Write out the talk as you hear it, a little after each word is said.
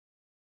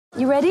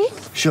You ready?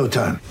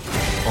 Showtime.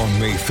 On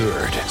May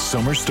 3rd,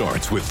 summer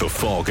starts with The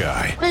Fall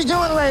Guy. Let's do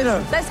it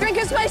later. Let's drink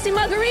a spicy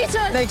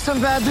margarita. Make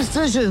some bad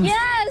decisions.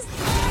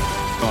 Yes!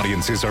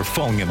 Audiences are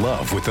falling in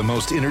love with the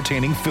most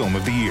entertaining film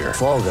of the year.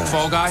 Fall Guy.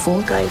 Fall Guy?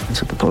 Fall Guy.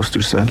 That's what the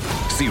poster said.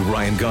 See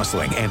Ryan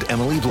Gosling and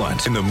Emily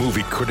Blunt in the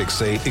movie critics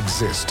say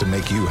exists to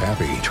make you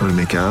happy. Trying to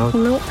make it out?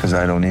 Nope. Because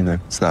I don't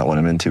either. It's not what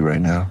I'm into right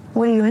now.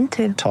 What are you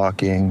into?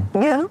 Talking.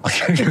 Yeah.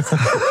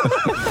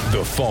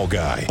 The Fall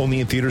Guy.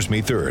 Only in theaters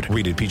May 3rd.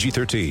 Rated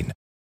PG-13.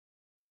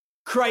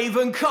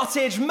 Craven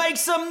Cottage, make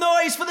some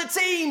noise for the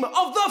team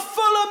of the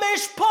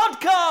Fulhamish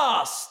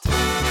podcast!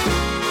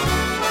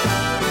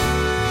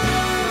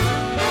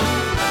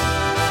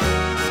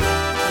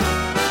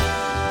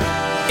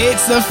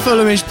 It's the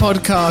Fulhamish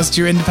podcast,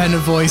 your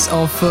independent voice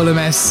of Fulham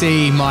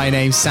FC. My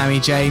name's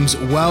Sammy James.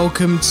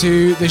 Welcome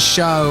to the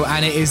show,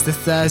 and it is the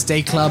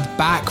Thursday Club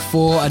back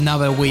for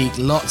another week.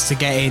 Lots to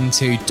get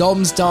into.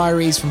 Dom's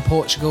diaries from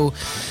Portugal,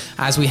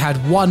 as we had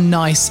one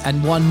nice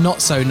and one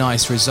not so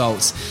nice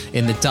result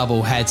in the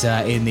double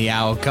header in the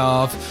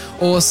Algarve.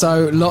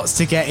 Also, lots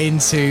to get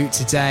into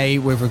today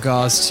with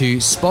regards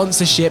to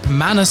sponsorship.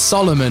 Manor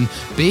Solomon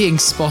being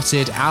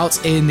spotted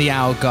out in the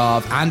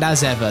Algarve, and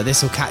as ever,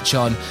 this will catch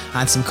on,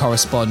 and some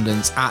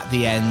correspondence at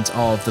the end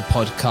of the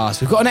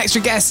podcast. We've got an extra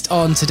guest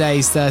on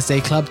today's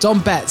Thursday Club.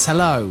 Dom Betts,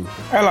 hello.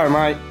 Hello,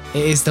 mate.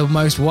 It is the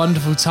most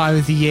wonderful time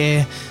of the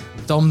year.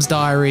 Dom's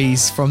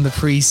diaries from the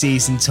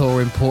pre-season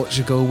tour in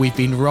Portugal. We've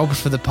been robbed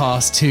for the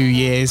past 2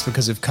 years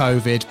because of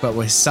COVID, but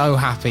we're so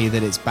happy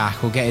that it's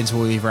back. We'll get into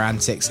all of your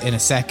antics in a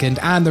second.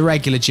 And the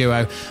regular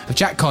duo of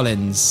Jack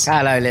Collins.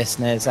 Hello,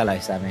 listeners. Hello,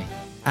 Sammy.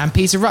 And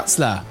Peter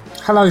Rutzler.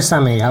 Hello,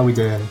 Sammy. How are we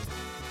doing?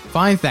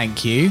 Fine,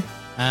 thank you.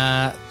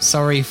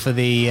 Sorry for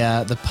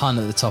the pun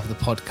at the top of the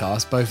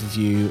podcast. Both of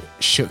you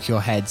shook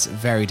your heads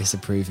very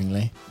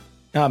disapprovingly.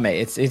 Oh,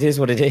 mate, it is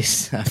what it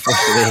is.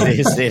 Unfortunately,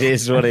 it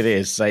is what it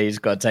is. So you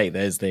just got to take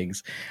those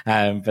things.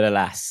 But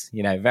alas,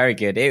 very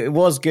good. It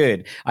was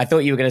good. I thought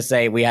you were going to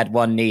say we had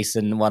one nice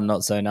and one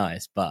not so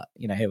nice, but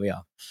here we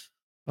are.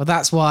 Well,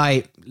 that's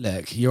why,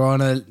 look, you're on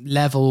a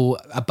level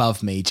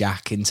above me,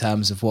 Jack, in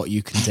terms of what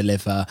you can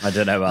deliver. I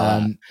don't know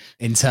about that.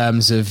 In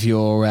terms of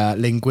your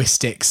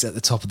linguistics at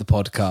the top of the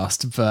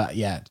podcast. But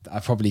yeah, I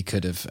probably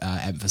could have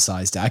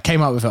emphasized it. I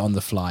came up with it on the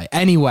fly.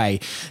 Anyway,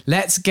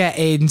 let's get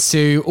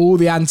into all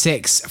the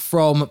antics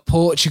from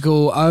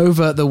Portugal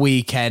over the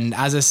weekend.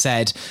 As I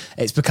said,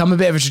 it's become a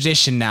bit of a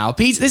tradition now.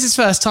 Pete, this is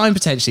first time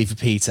potentially for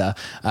Peter,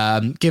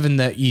 given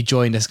that you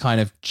joined us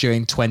kind of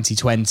during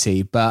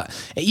 2020. But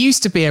it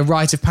used to be a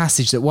rite of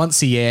passage that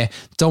once a year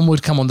Dom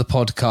would come on the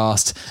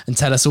podcast and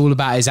tell us all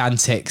about his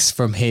antics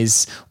from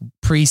his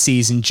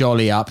pre-season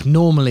jolly up,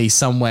 normally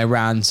somewhere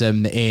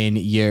random in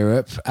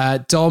Europe.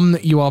 Dom,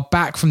 you are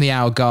back from the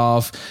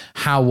Algarve.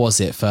 How was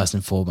it, first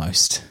and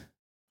foremost?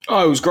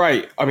 Oh, it was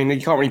great. I mean,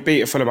 you can't really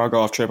beat a Fulham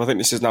Algarve trip. I think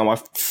this is now my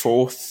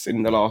fourth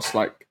in the last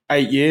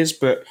 8 years,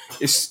 but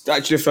it's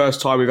actually the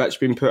first time we've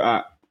actually been put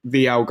at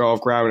the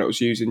Algarve ground that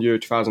was used in Euro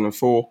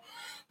 2004.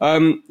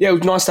 It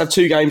was nice to have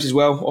two games as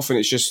well. Often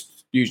it's just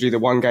usually the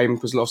one game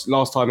was lost.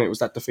 Last time it was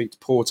that defeat to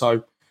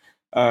Porto.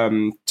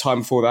 Time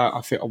before that,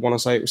 I want to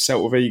say it was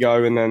Celta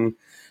Vigo, and then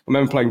I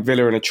remember playing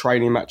Villa in a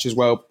training match as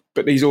well.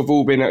 But these have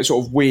all been at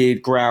sort of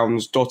weird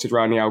grounds dotted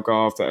around the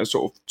Algarve that are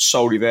sort of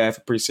solely there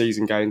for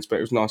pre-season games. But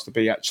it was nice to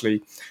be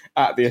actually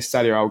at the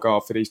Estadio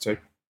Algarve for these two.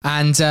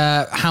 And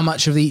how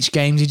much of each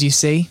game did you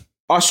see?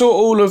 I saw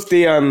all of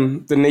the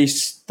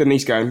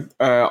Nice game.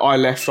 I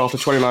left after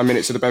 29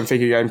 minutes of the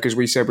Benfica game because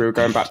we said we were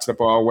going back to the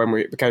bar when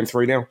it became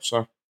 3-0.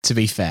 So. To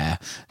be fair,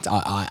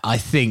 I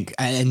think,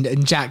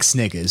 and Jack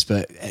sniggers,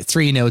 but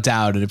 3-0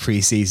 down in a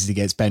pre-season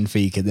against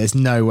Benfica, there's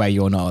no way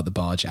you're not at the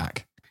bar,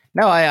 Jack.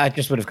 No, I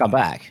just would have come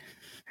back.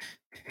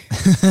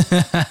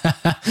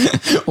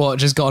 What,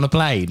 just got on a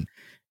plane?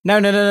 No.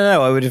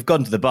 I would have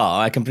gone to the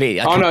bar. I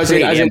completely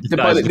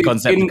empathise with the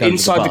concept of going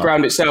inside to the the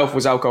ground itself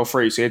was alcohol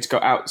free, so you had to go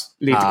out,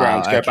 leave the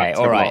ground to go back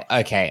to the bar.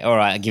 Okay, all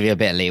right. I'll give you a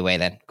bit of leeway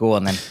then. Go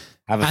on then.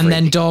 Have a and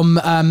then Dom,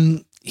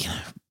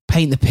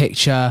 paint the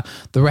picture,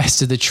 the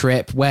rest of the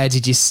trip. Where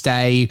did you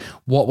stay?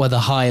 What were the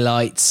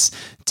highlights?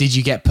 Did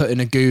you get put in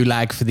a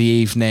gulag for the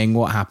evening?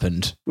 What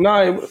happened?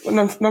 No,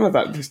 none of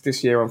that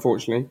this year,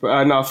 unfortunately.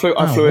 But no, I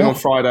flew in on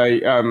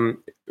Friday,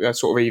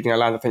 sort of evening. I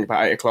landed, I think,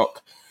 about 8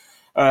 o'clock.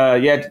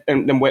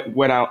 And then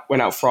went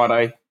out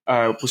Friday.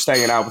 Was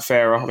staying in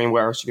Albufeira. I mean,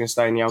 where else are you going to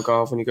stay in the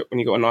Algarve when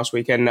you got a nice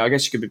weekend? Now, I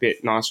guess you could be a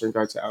bit nicer and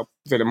go to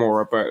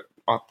Villamora, but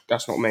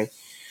that's not me.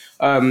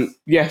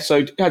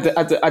 So had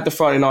the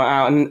Friday night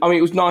out, and I mean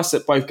it was nice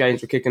that both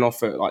games were kicking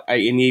off at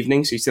 8 in the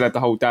evening, so you still had the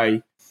whole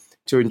day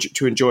to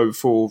enjoy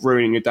before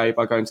ruining your day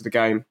by going to the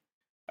game,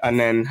 and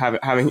then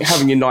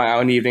having your night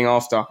out in the evening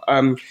after.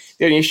 The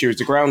only issue is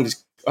the ground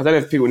is, I don't know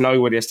if people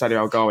know where the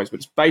Estadio Algarve is, but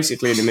it's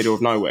basically in the middle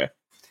of nowhere.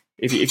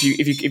 If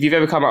you've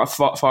ever come out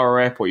of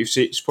Faro Airport,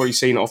 you've probably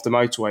seen it off the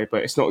motorway,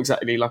 but it's not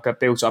exactly like a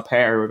built up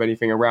area with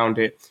anything around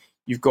it.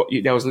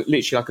 There was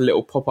literally like a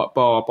little pop up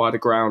bar by the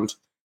ground.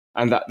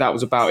 And that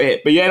was about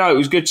it. But yeah, no, it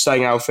was good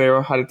staying in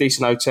Albufeira. Had a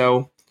decent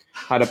hotel.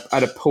 Had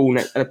a pool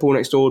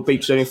next door.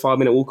 Beach was only a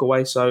 5-minute walk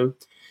away, so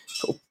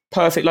sort of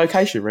perfect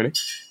location, really.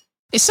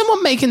 Is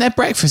someone making their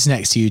breakfast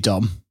next to you,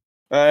 Dom?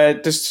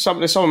 There's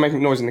someone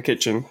making noise in the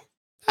kitchen.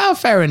 Oh,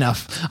 fair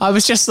enough. I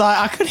was just like,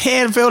 I could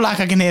feel like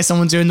I can hear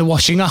someone doing the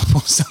washing up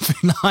or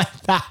something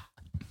like that.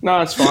 No,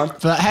 that's fine.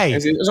 But hey,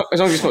 as long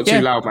as it's not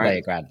too loud, mate.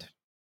 Very grand.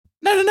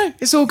 No.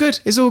 It's all good.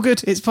 It's all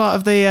good. It's part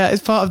of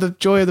the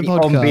joy of the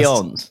podcast.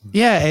 Ambiance.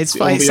 Yeah, it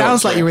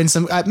sounds like you're in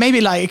some maybe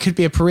like it could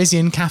be a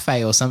Parisian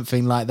cafe or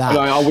something like that.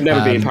 No, I would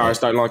never be in Paris.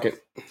 Don't like it.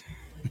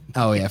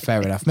 Oh yeah,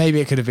 fair enough. Maybe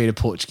it could have been a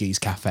Portuguese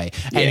cafe.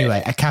 Yeah.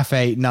 Anyway, a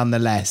cafe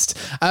nonetheless.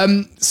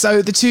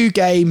 So the two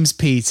games,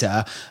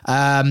 Peter,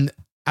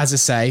 as I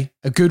say,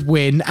 a good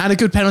win and a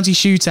good penalty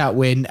shootout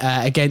win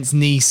against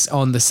Nice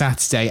on the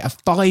Saturday. A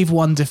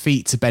 5-1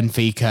 defeat to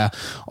Benfica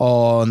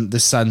on the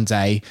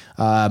Sunday.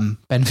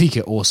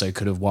 Benfica also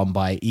could have won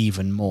by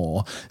even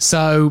more.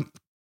 So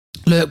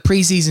look,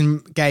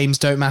 preseason games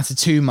don't matter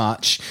too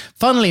much.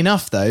 Funnily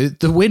enough, though,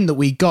 the win that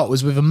we got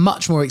was with a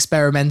much more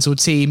experimental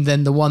team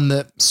than the one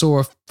that saw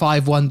a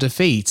 5-1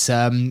 defeat.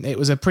 It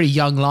was a pretty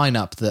young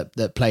lineup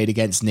that played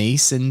against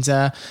Nice, and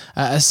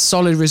a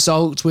solid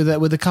result with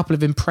a couple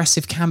of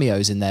impressive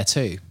cameos in there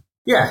too.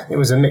 Yeah, it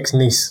was a mixed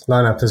Nice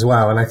lineup as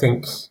well, and I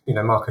think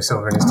Marco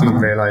Silva and his team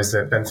realised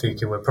that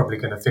Benfica were probably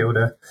going to field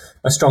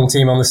a strong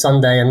team on the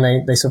Sunday,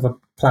 and they sort of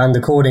planned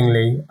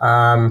accordingly.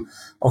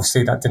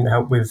 Obviously, that didn't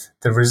help with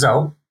the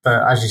result,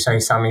 but as you say,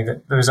 Sammy,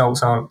 the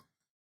results aren't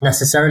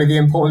necessarily the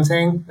important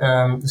thing.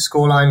 The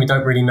scoreline, we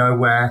don't really know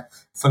where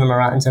Fulham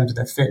are at in terms of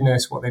their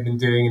fitness, what they've been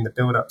doing in the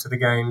build-up to the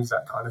games,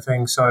 that kind of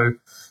thing. So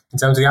in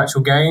terms of the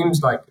actual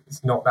games,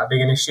 it's not that big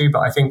an issue,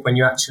 but I think when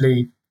you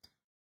actually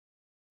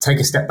take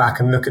a step back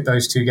and look at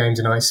those two games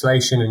in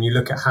isolation, and you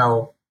look at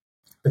how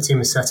the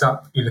team is set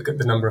up, you look at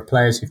the number of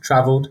players who've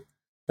travelled,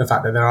 the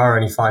fact that there are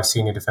only 5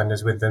 senior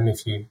defenders with them,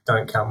 if you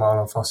don't count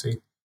Marlon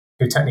Fossey,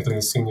 who technically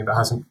is senior but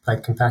hasn't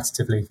played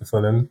competitively for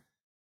Fulham,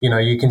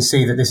 you can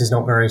see that this is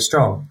not very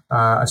strong,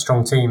 a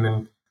strong team.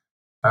 And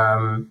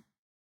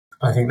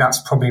I think that's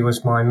probably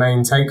was my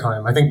main take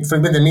home. I think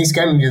with the Nice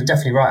game, you're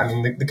definitely right. I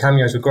mean, the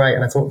cameos were great,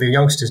 and I thought the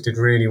youngsters did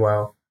really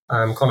well.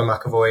 Conor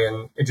McAvoy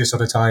and Idris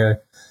Odotayo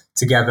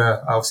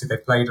together. Obviously, they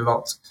played a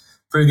lot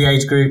through the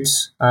age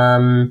groups.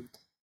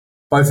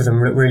 Both of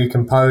them looked really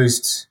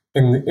composed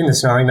in the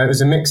scenario. It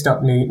was a mixed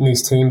up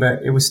Nice team,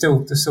 but there's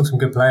still some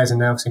good players in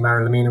there. Obviously,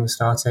 Mario Lemina was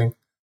starting,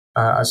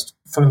 as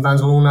Fulham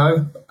fans will all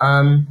know.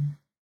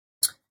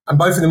 And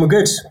both of them were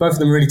good. Both of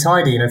them were really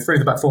tidy. Three of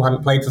the back four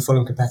hadn't played for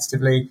Fulham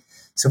competitively.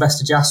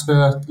 Sylvester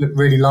Jasper looked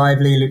really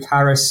lively. Luke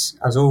Harris,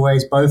 as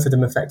always, both of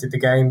them affected the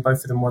game.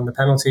 Both of them won the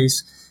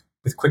penalties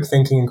with quick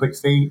thinking and quick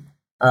feet.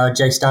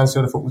 Jay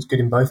Stansfield, I thought, was good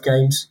in both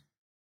games.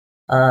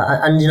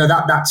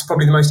 That's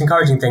probably the most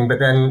encouraging thing. But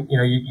then,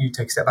 you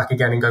take a step back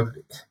again and go,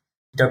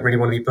 you don't really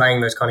want to be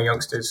playing those kind of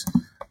youngsters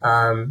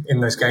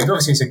in those games.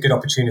 Obviously, it's a good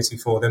opportunity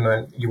for them,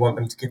 and you want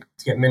them to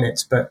get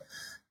minutes. But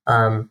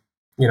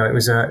it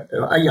was a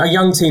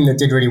young team that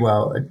did really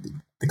well.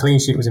 The clean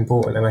sheet was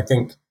important, and I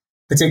think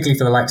particularly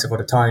for the likes of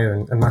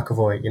Odotayo and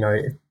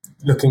McAvoy,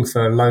 looking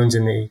for loans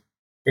in the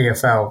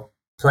EFL,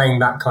 playing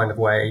that kind of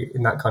way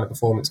in that kind of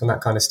performance on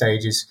that kind of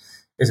stage is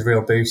a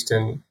real boost.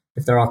 And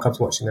if there are clubs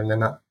watching them,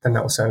 then that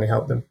will certainly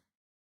help them.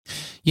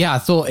 Yeah, I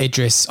thought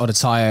Idris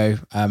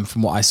Odotayo,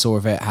 from what I saw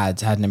of it,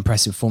 had an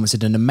impressive performance.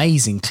 Did an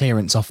amazing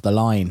clearance off the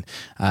line,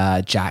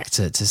 Jack,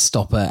 to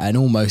stop an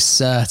almost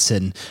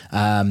certain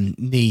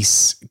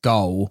Nice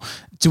goal.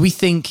 Do we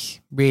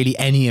think really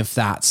any of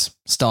that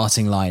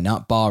starting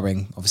lineup,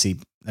 barring obviously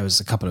there was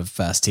a couple of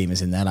first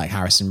teamers in there like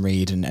Harrison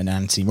Reed and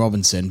Anthony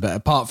Robinson, but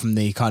apart from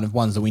the kind of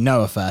ones that we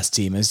know are first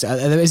teamers,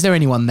 is there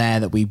anyone there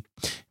that we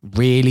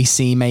really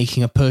see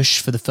making a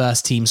push for the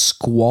first team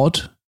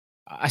squad?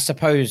 I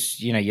suppose,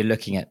 you're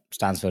looking at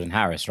Stansfield and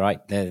Harris, right?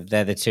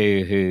 They're the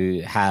two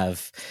who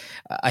have,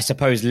 I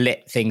suppose,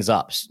 lit things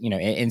up,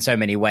 in so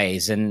many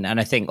ways. And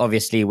I think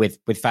obviously with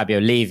Fabio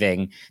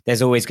leaving,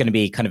 there's always going to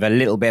be kind of a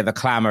little bit of a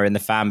clamour in the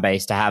fan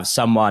base to have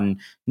someone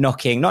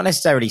knocking, not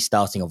necessarily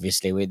starting,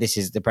 obviously. This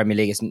is the Premier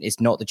League,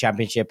 it's not the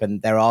Championship,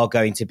 and there are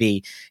going to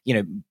be,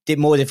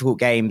 more difficult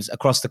games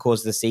across the course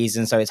of the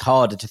season. So it's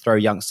harder to throw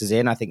youngsters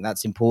in. I think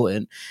that's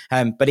important.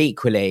 But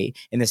equally,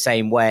 in the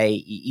same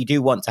way, you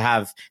do want to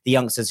have the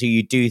youngsters who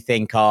you do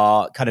think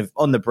are kind of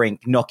on the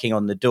brink, knocking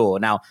on the door.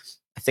 Now,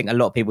 I think a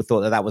lot of people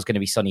thought that was going to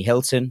be Sonny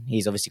Hilton.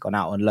 He's obviously gone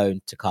out on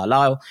loan to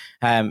Carlisle.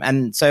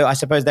 And so I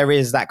suppose there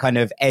is that kind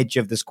of edge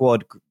of the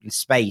squad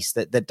space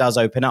that does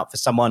open up for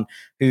someone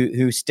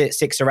who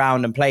sticks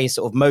around and plays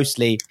sort of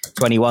mostly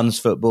 21s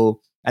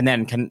football, and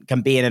then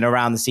can be in and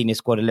around the senior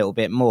squad a little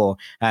bit more.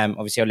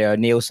 Obviously, Oli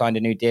O'Neill signed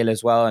a new deal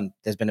as well, and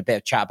there's been a bit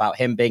of chat about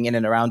him being in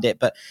and around it.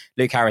 But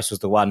Luke Harris was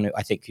the one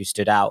who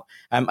stood out.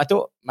 I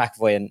thought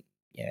McAvoy and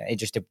it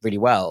just did really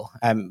well,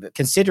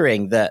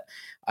 considering that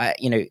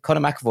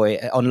Conor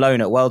McAvoy on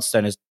loan at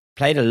Wealdstone has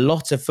played a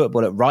lot of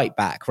football at right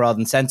back rather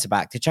than centre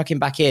back. To chuck him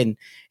back in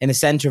the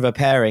centre of a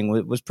pairing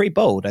was pretty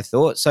bold, I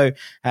thought. So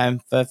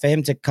for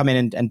him to come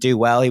in and do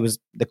well, he was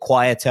the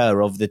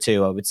quieter of the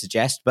two, I would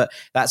suggest, but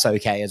that's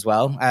okay as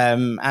well.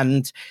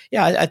 And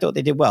yeah, I thought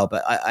they did well,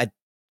 but I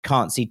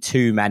can't see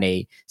too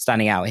many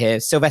standing out here.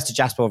 Sylvester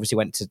Jasper obviously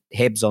went to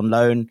Hibs on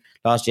loan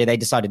last year. They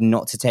decided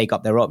not to take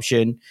up their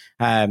option.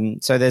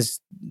 So there's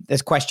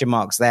question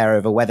marks there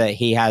over whether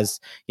he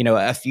has,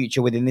 a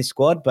future within this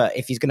squad. But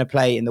if he's going to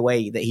play in the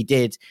way that he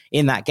did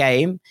in that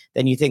game,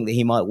 then you think that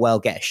he might well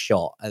get a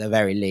shot at the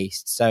very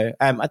least. So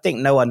I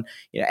think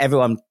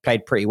everyone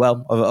played pretty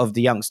well of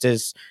the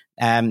youngsters.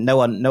 No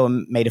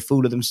one made a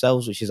fool of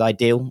themselves, which is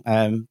ideal.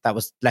 That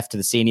was left to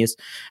the seniors.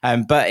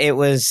 But it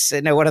was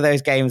one of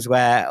those games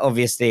where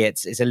obviously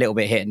it's a little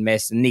bit hit and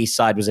miss. And Nice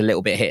side was a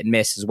little bit hit and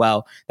miss as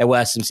well. There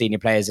were some senior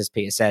players, as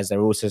Peter says. There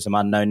were also some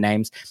unknown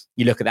names.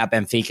 You look at that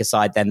Benfica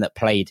side then that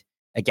played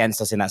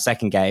against us in that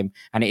second game,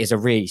 and it is a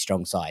really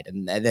strong side,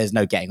 and there's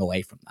no getting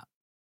away from that.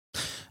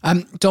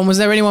 Dom, was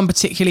there anyone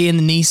particularly in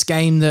the Nice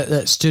game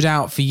that stood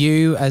out for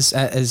you as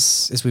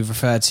we've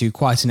referred to,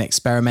 quite an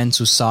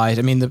experimental side?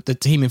 I mean, the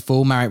team in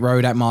full: Marek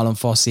Rodak, Marlon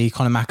Fossey,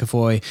 Conor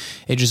McAvoy,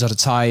 Idris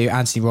Odotayu,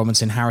 Anthony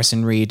Robinson,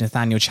 Harrison Reed,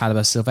 Nathaniel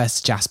Chalobah,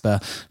 Sylvester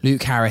Jasper,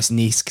 Luke Harris,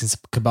 Nice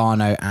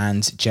Cabano,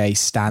 and Jay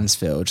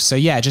Stansfield. So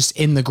yeah, just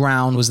in the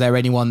ground, was there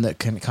anyone that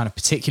kind of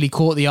particularly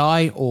caught the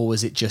eye, or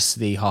was it just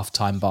the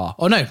halftime bar?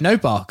 Oh no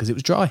bar, because it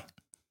was dry.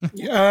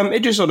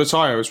 Idris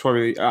Odotayu was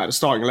probably at the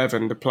starting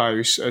 11 the player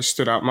who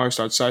stood out most,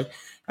 I'd say.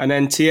 And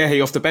then Thierry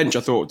off the bench,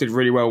 I thought, did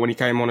really well when he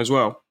came on as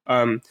well.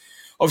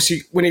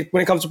 Obviously, when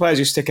it comes to players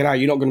who are sticking out,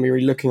 you're not going to be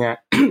really looking at...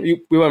 we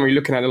weren't really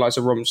looking at the likes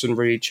of Robinson,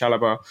 Reed,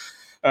 Chalobah,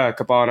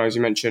 Cabano, as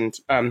you mentioned.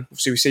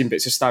 Obviously, we've seen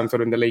bits of Stanford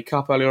in the League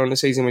Cup earlier on in the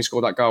season. We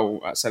scored that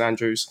goal at St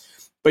Andrews.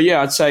 But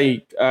yeah, I'd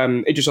say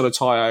Idris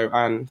Odotayu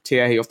and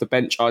Thierry off the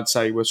bench, I'd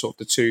say, were sort of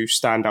the two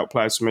standout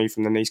players for me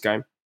from the Nice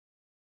game.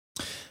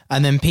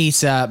 And then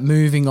Peter,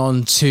 moving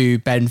on to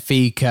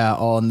Benfica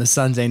on the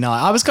Sunday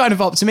night. I was kind of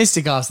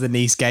optimistic after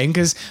the Nice game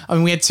because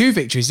we had two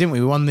victories, didn't we?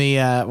 We won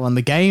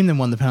the game, then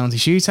won the penalty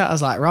shootout. I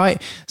was like, right,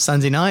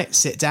 Sunday night,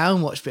 sit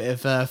down, watch a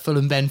bit of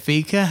Fulham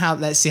Benfica.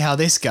 Let's see how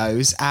this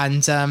goes.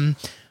 And it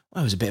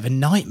was a bit of a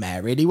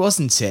nightmare, really,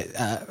 wasn't it?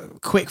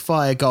 Quick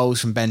fire goals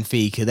from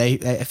Benfica.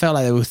 It felt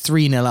like they were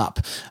 3-0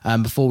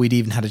 up before we'd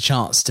even had a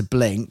chance to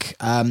blink.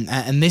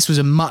 And this was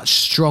a much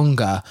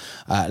stronger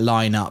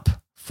lineup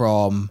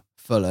from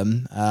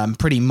Fulham,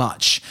 pretty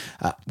much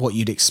what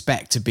you'd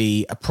expect to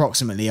be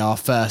approximately our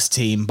first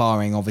team,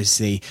 barring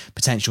obviously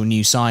potential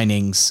new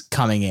signings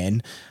coming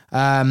in.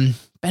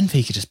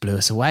 Benfica just blew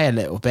us away a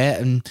little bit,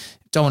 and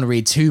don't want to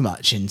read too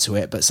much into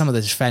it, but some of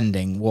the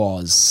defending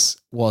was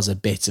a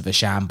bit of a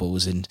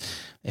shambles, and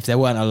if there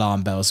weren't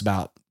alarm bells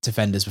about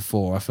defenders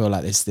before, I feel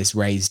like this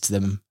raised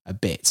them a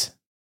bit.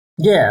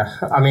 Yeah,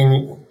 I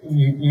mean,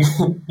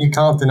 you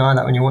can't deny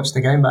that when you watch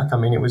the game back. I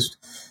mean, it was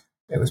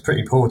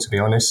pretty poor, to be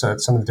honest. So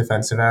some of the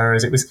defensive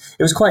errors, it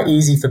was quite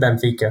easy for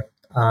Benfica.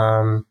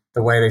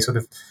 The way they sort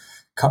of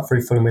cut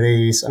through Fulham with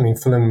ease. I mean,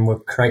 Fulham were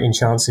creating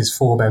chances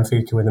for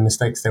Benfica with the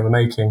mistakes they were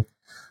making.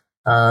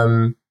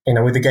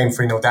 With the game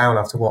 3-0 down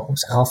after what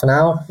was it, half an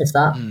hour, if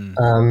that.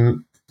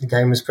 The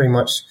game was pretty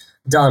much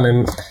done,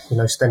 and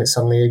then it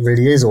suddenly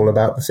really is all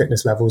about the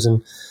fitness levels.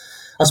 And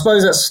I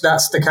suppose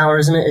that's the cower,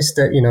 isn't it? It's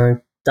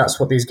that that's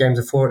what these games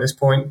are for at this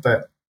point.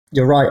 But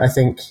you're right, I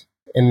think,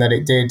 in that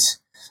it did.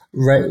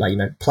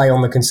 Play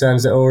on the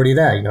concerns that are already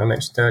there. I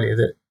mentioned earlier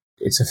that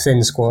it's a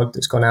thin squad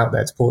that's gone out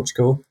there to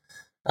Portugal.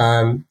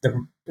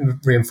 The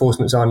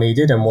reinforcements are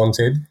needed and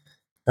wanted.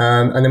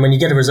 And then when you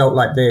get a result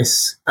like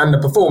this and a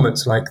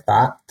performance like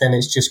that, then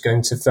it's just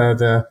going to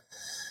further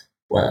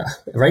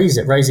raise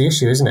the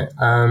issue, isn't it?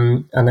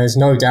 And there's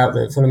no doubt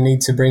that Fulham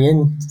need to bring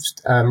in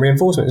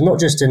reinforcements, not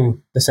just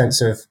in the sense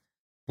of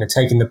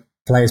taking the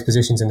players'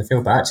 positions in the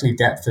field, but actually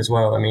depth as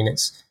well. I mean,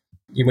 it's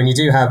when you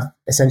do have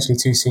essentially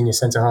two senior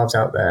centre halves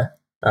out there,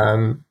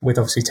 with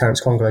obviously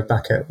Terence Congo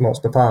back at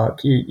Motspur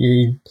Park,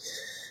 it's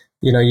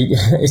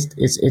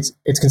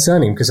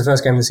concerning because the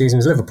first game of the season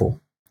was Liverpool.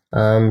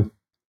 And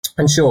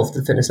sure,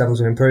 the fitness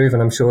levels will improve,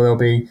 and I'm sure they'll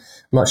be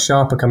much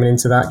sharper coming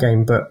into that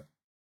game. But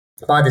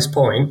by this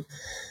point,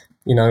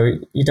 you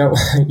don't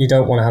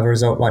want to have a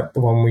result like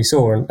the one we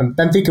saw. And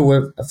Benfica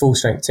were a full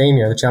strength team,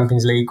 the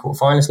Champions League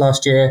quarterfinalists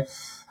last year.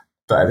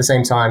 But at the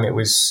same time, it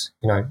was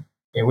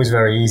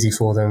very easy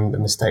for them. The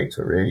mistakes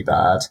were really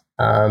bad.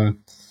 I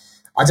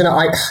don't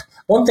know.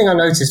 One thing I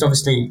noticed,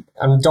 obviously,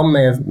 and Dom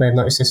may have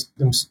noticed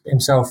this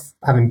himself,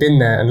 having been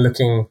there and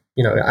looking,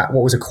 at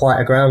what was a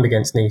quieter ground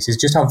against Nice, is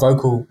just how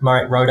vocal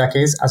Marek Rodak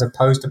is, as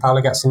opposed to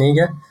Paulo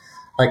Gazzaniga.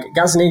 Like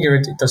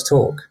Gazzaniga does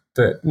talk,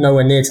 but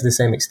nowhere near to the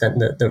same extent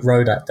that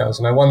Rodak does.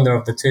 And I wonder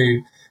of the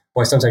two,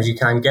 why sometimes you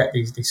can get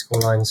these score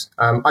lines.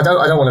 I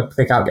don't want to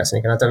pick out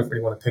Gazzaniga, and I don't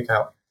really want to pick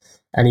out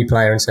any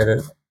player and say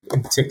that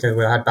in particular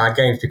we had bad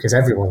games, because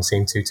everyone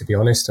seemed to be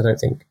honest. I don't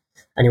think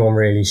anyone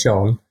really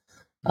shone.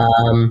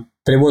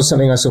 But it was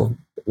something it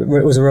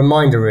was a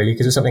reminder really,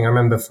 because it was something I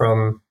remember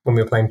from when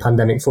we were playing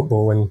pandemic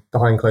football and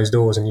behind closed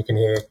doors, and you can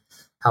hear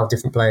how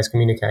different players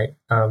communicate.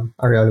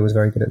 Areola was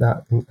very good at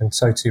that, and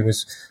so too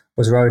was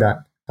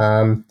Rodak.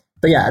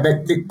 But yeah,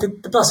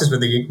 the pluses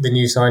with the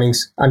new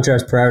signings.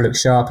 Andreas Pereira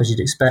looks sharp, as you'd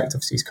expect.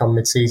 Obviously, he's come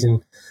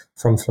mid-season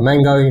from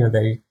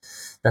Flamengo.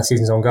 That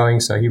season's ongoing,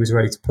 so he was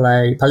ready to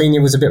play.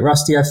 Palhinha was a bit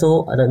rusty, I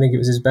thought. I don't think it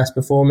was his best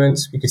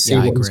performance. You could see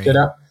what he's good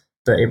at,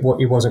 but it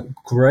wasn't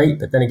great.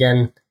 But then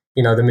again,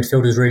 the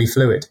midfield is really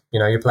fluid.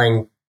 You're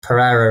playing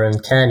Pereira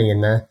and Kearney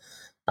in there.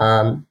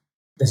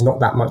 There's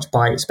not that much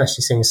bite,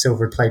 especially seeing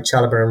Silva had played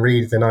Chalobah and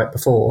Reed the night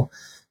before.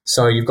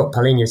 So you've got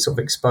Palhinha sort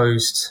of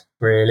exposed,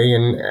 really,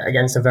 and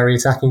against a very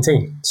attacking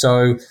team.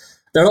 So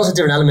there are lots of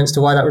different elements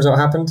to why that result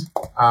happened.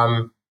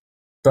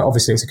 But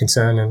obviously it's a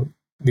concern, and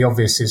the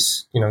obvious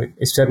is,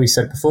 it's what we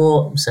said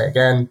before, we'll say it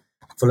again,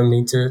 Fulham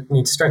need to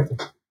strengthen.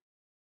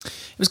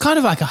 It was kind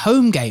of like a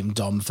home game,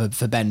 Dom, for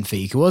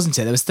Benfica, wasn't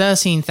it? There was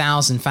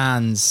 13,000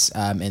 fans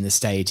in the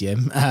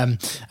stadium.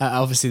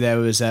 Obviously, there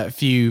was a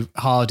few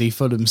hardy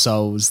Fulham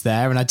souls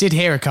there, and I did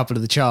hear a couple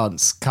of the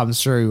chants come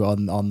through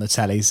on the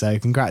telly, so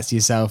congrats to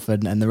yourself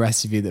and the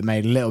rest of you that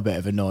made a little bit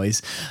of a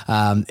noise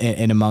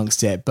in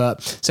amongst it.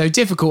 But so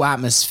difficult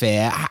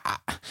atmosphere.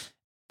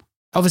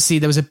 Obviously,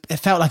 it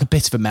felt like a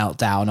bit of a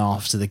meltdown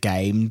after the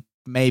game,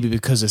 maybe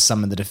because of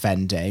some of the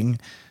defending.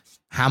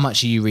 How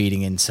much are you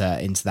reading into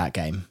that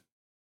game?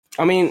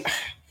 I mean,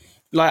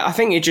 I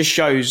think it just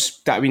shows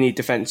that we need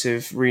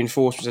defensive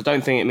reinforcements. I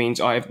don't think it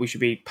means we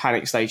should be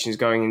panic stations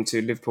going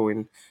into Liverpool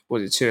in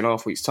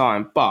 2.5 weeks'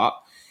 time. But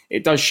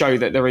it does show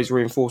that there is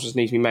reinforcements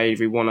need to be made if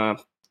we want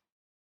to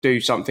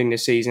do something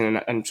this season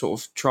and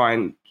sort of try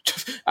and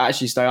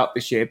actually stay up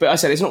this year. But I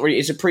said it's not really.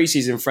 It's a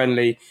pre-season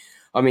friendly.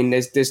 I mean,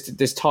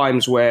 there's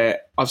times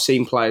where I've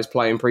seen players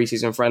play in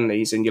pre-season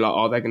friendlies and you're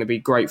like, they're going to be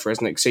great for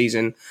us next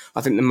season.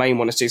 I think the main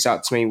one that sticks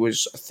out to me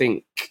was,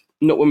 it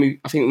might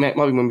be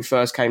when we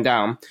first came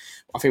down,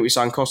 I think we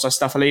signed Kostas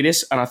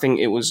Staphylidis, and I think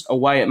it was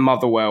away at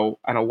Motherwell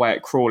and away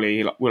at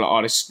Crawley. We're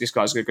like, this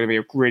guy's going to be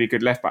a really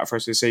good left back for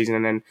us this season,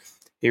 and then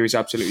he was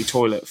absolutely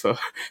toilet for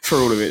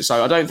all of it.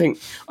 So I think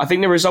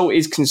the result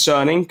is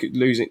concerning,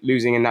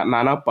 losing in that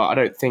manner, but I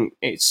don't think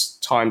it's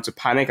time to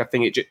panic. I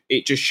think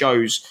it just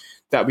shows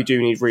that we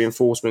do need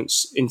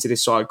reinforcements into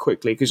this side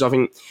quickly, because I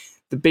think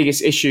the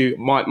biggest issue,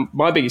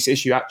 my biggest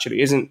issue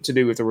actually isn't to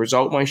do with the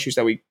result. My issue is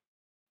that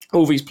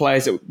all these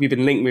players that we've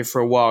been linked with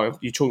for a while,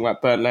 you're talking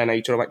about Bernd Leno,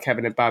 you're talking about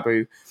Kevin and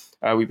Babu,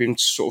 we've been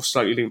sort of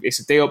slowly linked. It's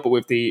a deal, but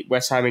with the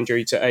West Ham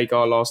injury to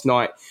Agar last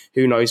night,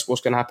 who knows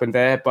what's going to happen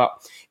there. But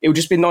it would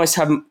just be nice to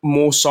have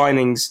more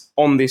signings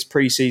on this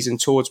pre-season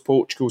towards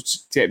Portugal to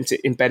get them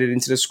embedded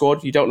into the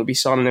squad. You don't want to be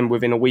signing them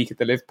within a week of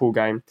the Liverpool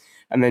game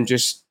and then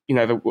just,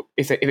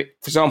 if for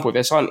example, if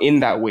they're signed in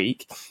that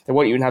week, they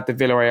won't even have the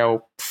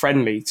Villarreal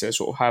friendly to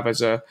sort of have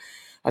as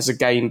a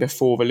game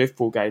before the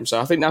Liverpool game. So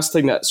I think that's the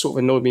thing that sort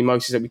of annoyed me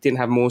most, is that we didn't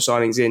have more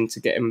signings in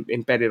to get them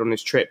embedded on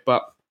this trip.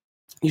 But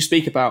you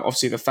speak about,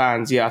 obviously, the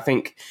fans. Yeah, I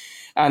think,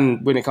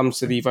 and when it comes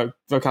to the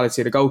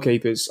vocality of the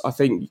goalkeepers, I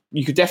think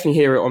you could definitely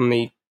hear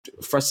it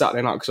for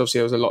Saturday night, because obviously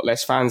there was a lot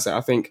less fans there.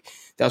 I think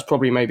there was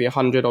probably maybe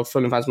 100 odd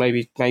Fulham fans,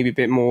 maybe a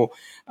bit more.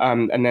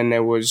 And then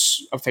there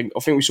was, I think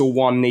we saw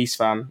one Nice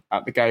fan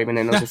at the game, and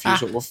then there was a few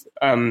sort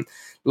of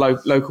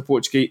local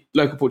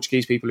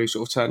Portuguese people who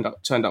sort of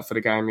turned up for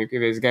the game. If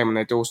there's a game on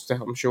their doorstep,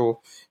 I'm sure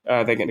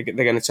they're going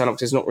to turn up, because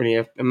there's not really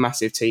a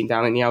massive team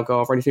down in the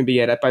Algarve or anything. But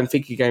yeah, that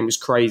Benfica game was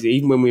crazy.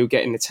 Even when we were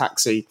getting the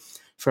taxi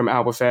from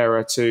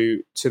Albufeira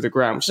to the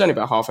ground, which is only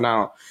about half an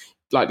hour,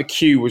 like the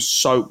queue was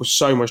so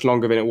much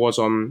longer than it was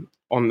on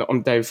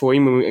the day before.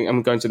 Even when we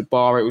were going to the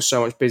bar, it was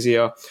so much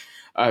busier.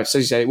 So as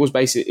you say, it was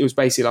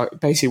basically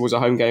a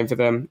home game for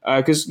them,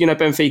 because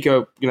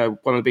Benfica,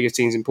 one of the biggest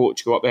teams in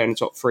Portugal, up there in the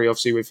top three,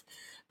 obviously with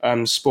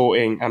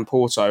Sporting and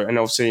Porto, and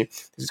obviously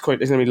there's going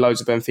to be loads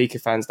of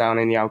Benfica fans down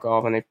in the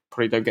Algarve, and they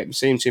probably don't get to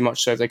see them too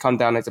much. So if they come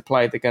down there to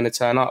play, they're going to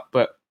turn up.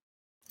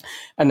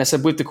 And I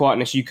said, with the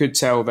quietness, you could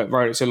tell that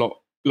Rodak's a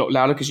lot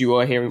louder, because you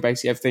were hearing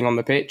basically everything on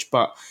the pitch.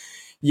 But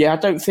yeah, I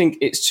don't think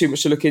it's too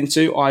much to look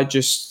into. I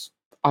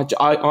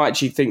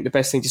actually think the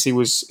best thing to see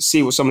was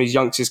see what some of these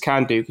youngsters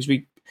can do, because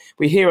we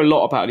hear a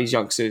lot about these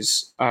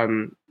youngsters.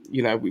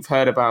 We've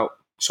heard about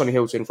Sonny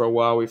Hilton for a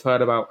while. We've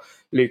heard about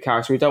Luke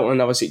Harris. We don't want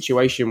another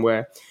situation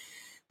where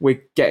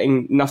we're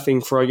getting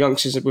nothing for our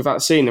youngsters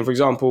without seeing them. For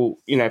example,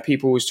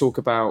 people always talk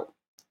about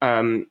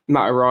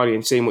Matt O'Reilly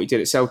and seeing what he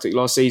did at Celtic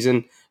last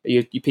season.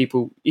 You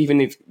people,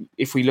 even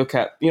if we look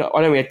at,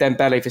 I know we had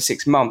Dembele for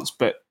 6 months,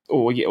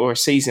 or a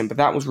season, but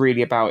that was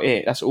really about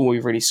it. That's all we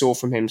really saw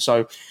from him.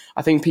 So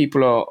I think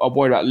people are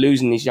worried about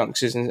losing these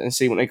youngsters and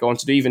see what they go on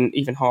to do.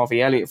 Even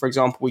Harvey Elliott, for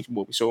example, we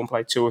saw him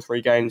play 2 or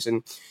 3 games,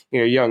 and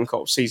Jurgen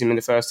Klopp sees him in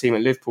the first team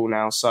at Liverpool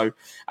now. So,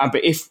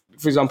 but if,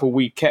 for example,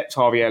 we kept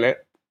Harvey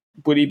Elliott,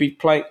 would he be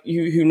playing?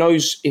 Who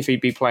knows if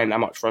he'd be playing that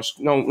much for us?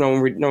 No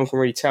one can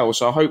really tell.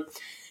 So I hope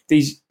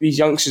these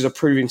youngsters are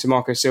proving to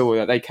Marco Silva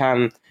that they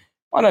can.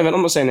 I'm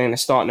not saying they're going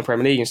to start in the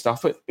Premier League and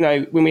stuff, but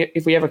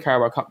if we have a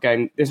Carabao Cup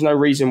game, there's no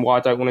reason why I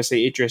don't want to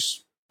see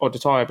Idris or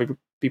Detaille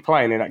be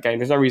playing in that game.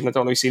 There's no reason I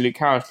don't want to see Luke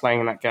Harris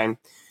playing in that game.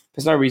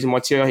 There's no reason why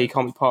Thierry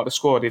can't be part of the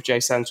squad if Jay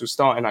Sands will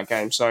start in that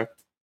game. So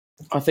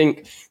I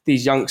think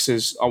these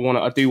youngsters,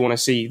 I do want to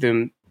see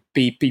them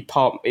be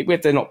part,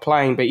 if they're not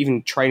playing, but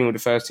even training with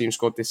the first team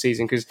squad this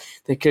season, because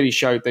they clearly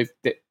showed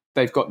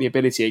they've got the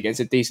ability against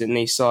a decent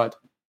Nice side.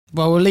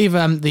 Well, we'll leave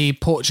the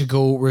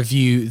Portugal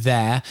review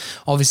there.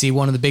 Obviously,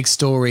 one of the big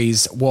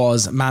stories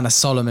was Manor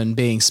Solomon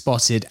being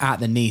spotted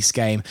at the Nice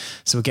game.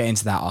 So we'll get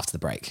into that after the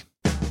break.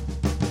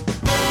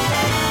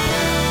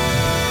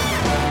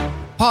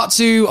 Part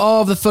 2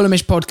 of the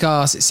Fulhamish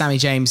podcast. It's Sammy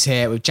James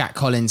here with Jack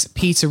Collins,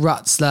 Peter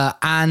Rutzler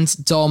and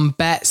Dom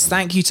Betts.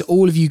 Thank you to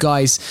all of you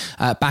guys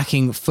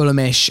backing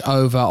Fulhamish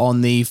over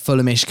on the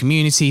Fulhamish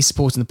community,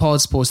 supporting the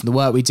pod, supporting the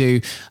work we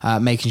do,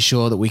 making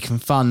sure that we can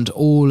fund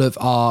all of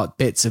our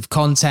bits of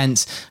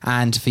content.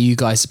 And for you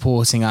guys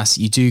supporting us,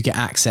 you do get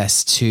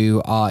access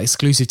to our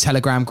exclusive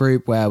Telegram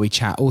group where we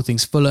chat all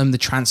things Fulham. The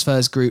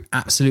transfers group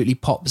absolutely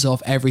pops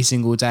off every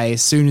single day.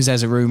 As soon as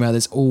there's a rumour,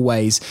 there's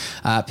always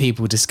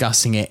people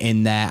discussing it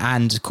in there.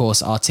 And of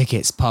course, our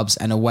tickets, pubs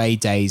and away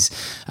days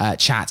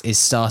chat is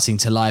starting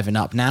to liven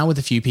up now, with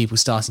a few people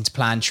starting to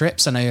plan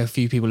trips. I know a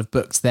few people have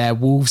booked their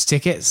Wolves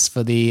tickets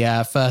for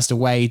the first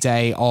away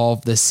day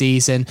of the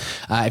season.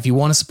 If you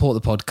want to support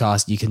the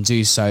podcast, you can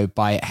do so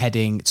by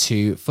heading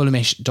to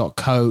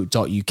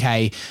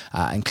fulhamish.co.uk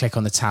and click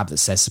on the tab that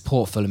says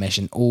support Fulhamish,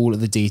 and all of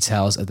the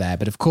details are there.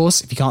 But of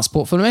course, if you can't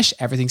support Fulhamish,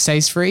 everything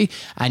stays free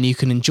and you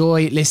can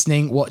enjoy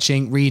listening,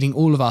 watching, reading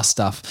all of our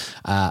stuff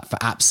for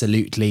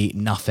absolutely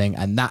nothing.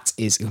 And that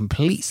is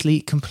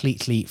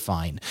completely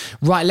fine.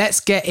 Right,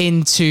 let's get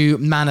into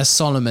Manor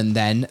Solomon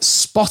then.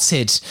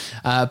 Spotted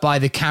by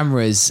the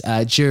cameras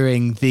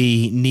during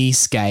the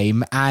Nice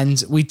game.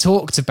 And we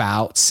talked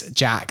about,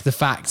 Jack, the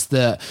fact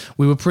that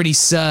we were pretty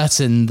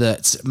certain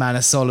that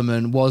Manor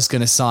Solomon was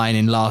going to sign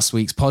in last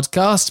week's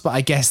podcast. But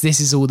I guess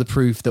this is all the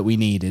proof that we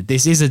needed.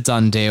 This is a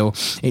done deal.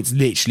 It's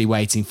literally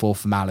waiting for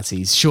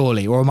formalities,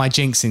 surely. Or am I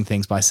jinxing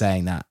things by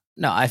saying that?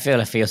 No, I feel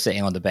if you're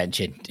sitting on the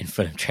bench in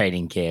Fulham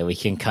training gear, we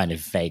can kind of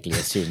vaguely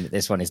assume that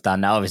this one is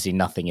done. Now, obviously,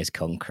 nothing is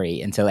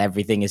concrete until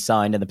everything is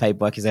signed and the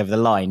paperwork is over the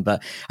line.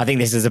 But I think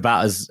this is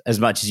about as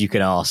much as you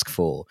can ask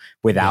for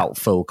without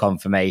full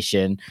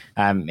confirmation.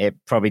 It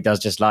probably does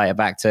just lie it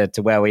back to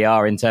where we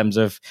are in terms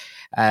of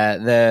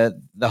the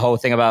whole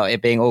thing about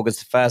it being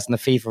August 1st and the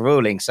FIFA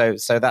ruling. So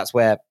that's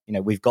where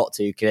we've got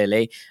to,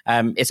 clearly.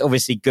 It's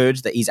obviously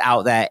good that he's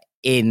out there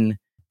in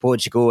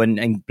Portugal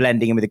and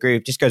blending in with the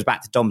group. Just goes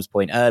back to Dom's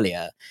point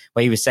earlier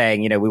where he was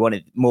saying, we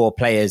wanted more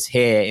players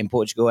here in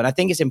Portugal. And I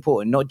think it's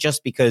important, not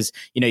just because,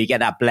 you get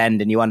that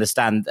blend and you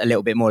understand a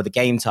little bit more of the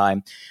game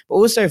time, but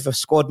also for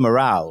squad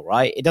morale,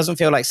 right? It doesn't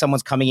feel like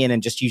someone's coming in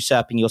and just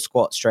usurping your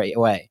squad straight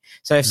away.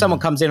 So if someone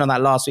comes in on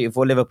that last week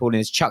before Liverpool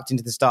and is chucked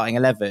into the starting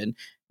 11,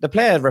 the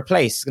player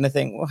replaced is going to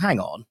think, well, hang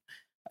on.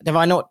 Have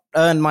I not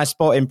earned my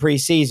spot in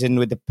pre-season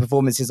with the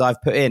performances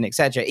I've put in,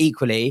 etc.?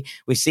 Equally,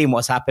 we've seen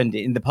what's happened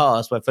in the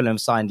past where Fulham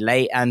signed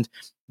late, and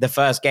the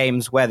first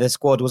games where the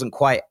squad wasn't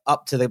quite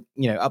up to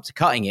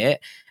cutting it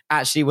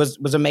actually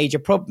was a major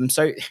problem.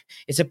 So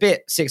it's a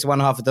bit 6 of one,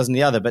 half a dozen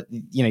the other. But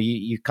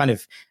you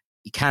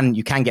can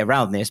get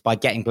around this by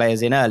getting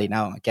players in early.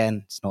 Now,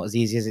 again, it's not as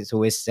easy as it's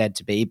always said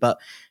to be, but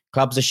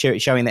clubs are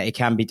showing that it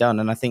can be done.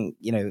 And I think,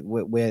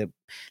 we're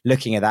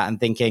looking at that and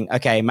thinking,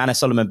 okay, Manor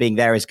Solomon being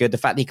there is good. The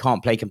fact that he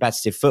can't play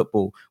competitive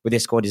football with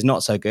this squad is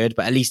not so good,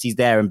 but at least he's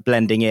there and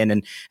blending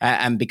in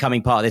and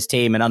becoming part of this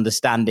team and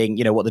understanding,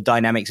 what the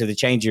dynamics of the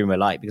changing room are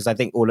like, because I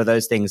think all of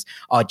those things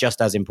are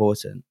just as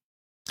important.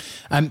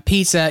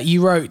 Peter,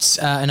 you wrote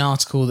an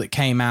article that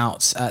came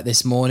out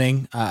this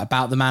morning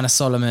about the Manor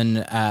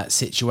Solomon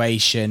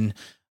situation.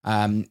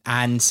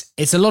 And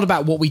it's a lot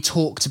about what we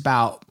talked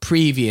about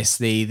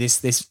previously,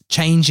 this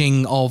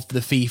changing of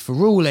the FIFA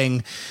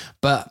ruling,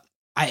 but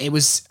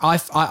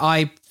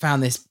I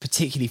found this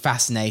particularly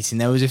fascinating.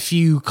 There was a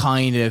few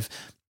kind of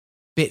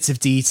bits of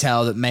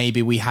detail that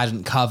maybe we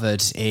hadn't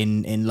covered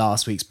in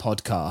last week's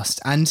podcast,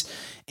 and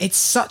it's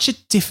such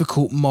a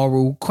difficult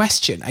moral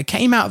question. I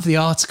came out of the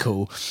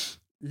article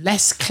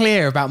less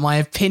clear about my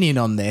opinion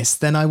on this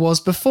than I was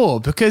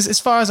before, because as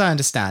far as I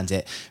understand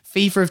it,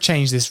 FIFA have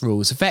changed this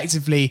rules.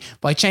 Effectively,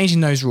 by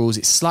changing those rules,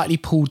 it slightly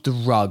pulled the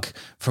rug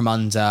from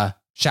under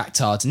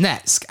Shakhtar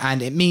Donetsk,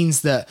 and it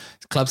means that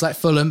clubs like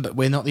Fulham, but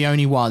we're not the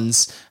only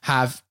ones,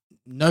 have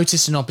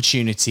noticed an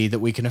opportunity that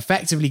we can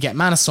effectively get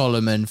Manor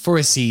Solomon for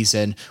a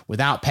season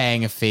without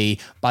paying a fee.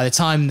 By the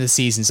time the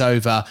season's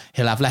over,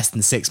 he'll have less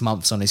than 6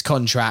 months on his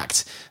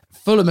contract.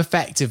 Fulham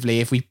effectively,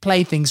 if we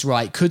play things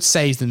right, could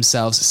save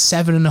themselves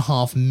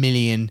 €7.5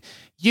 million.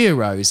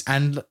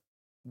 And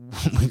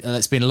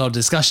there's been a lot of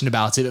discussion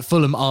about it, but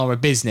Fulham are a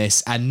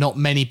business and not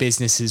many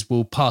businesses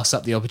will pass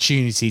up the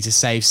opportunity to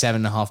save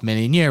 €7.5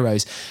 million.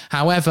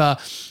 However,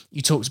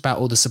 you talked about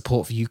all the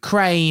support for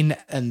Ukraine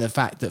and the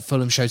fact that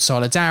Fulham showed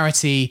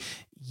solidarity,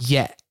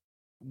 yet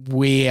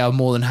we are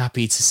more than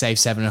happy to save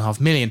 €7.5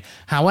 million.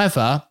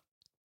 However,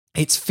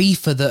 it's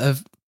FIFA that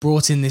have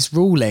brought in this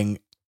ruling.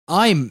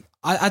 I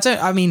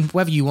mean,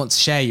 whether you want to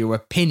share your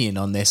opinion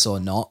on this or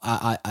not,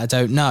 I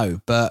don't know,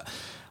 but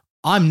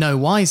I'm no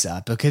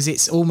wiser, because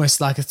it's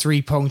almost like a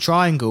three-pronged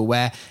triangle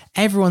where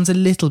everyone's a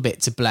little bit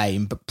to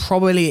blame, but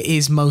probably it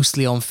is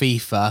mostly on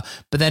FIFA.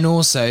 But then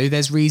also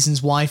there's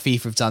reasons why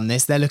FIFA have done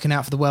this. They're looking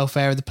out for the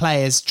welfare of the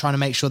players, trying to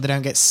make sure they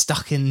don't get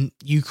stuck in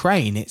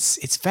Ukraine.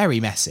 It's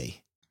very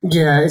messy.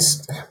 Yeah,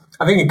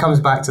 I think it comes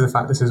back to the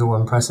fact this is all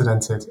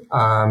unprecedented.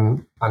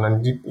 And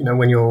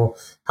when you're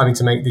having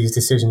to make these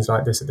decisions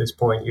like this at this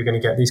point, you're going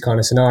to get these kind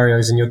of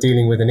scenarios, and you're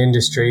dealing with an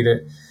industry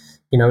that,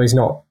 is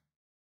not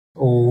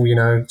all,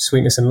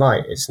 sweetness and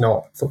light. It's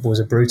not. Football is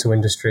a brutal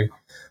industry.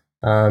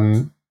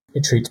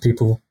 It treats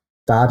people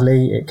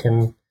badly. It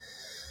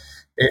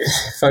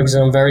focuses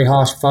on very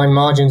harsh, fine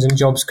margins, and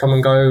jobs come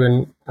and go,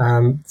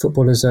 and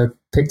footballers are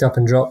picked up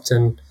and dropped.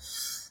 And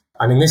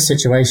in this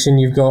situation,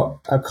 you've got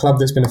a club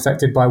that's been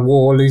affected by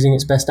war losing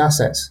its best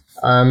assets.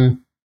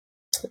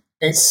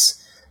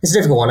 It's a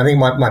difficult one. I think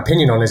my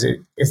opinion on it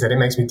is that it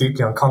makes me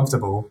deeply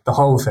uncomfortable. The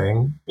whole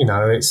thing,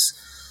 it's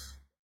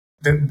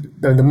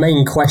the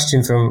main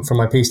question from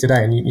my piece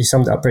today, and you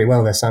summed it up pretty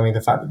well there, Sammy,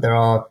 the fact that there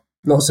are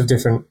lots of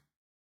different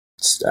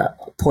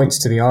points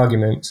to the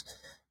argument.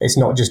 It's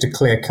not just a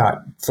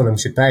clear-cut Fulham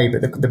should pay,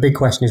 but the big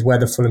question is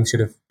whether Fulham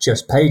should have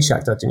just paid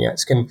Shakhtar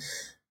Donetsk. And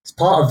it's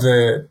part of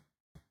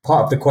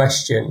the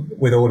question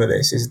with all of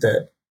this is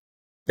that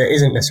there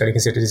isn't necessarily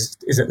considered is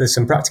that there's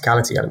some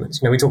practicality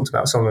elements. We talked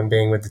about Solomon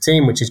being with the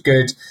team, which is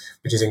good,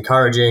 which is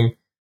encouraging,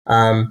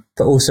 but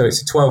also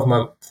it's a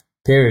 12-month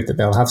period that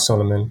they'll have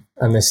Solomon,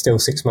 and there's still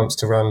 6 months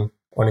to run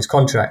on his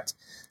contract.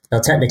 Now,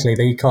 technically,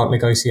 they can't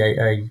negotiate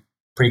a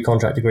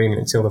pre-contract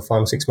agreement until the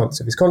final 6 months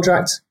of his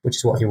contract, which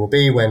is what he will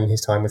be when his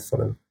time with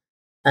Fulham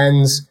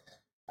ends.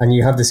 And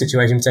you have the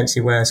situation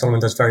potentially where Solomon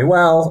does very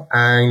well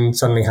and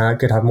suddenly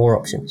could have more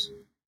options.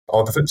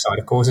 Or the flip side,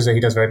 of course, is that he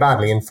does very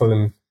badly and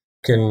Fulham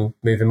can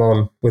move him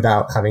on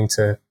without having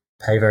to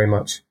pay very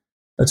much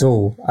at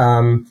all.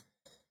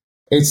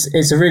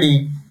 It's a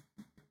really,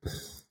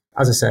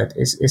 as I said,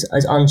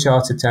 it's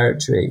uncharted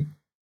territory.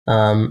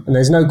 And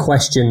there's no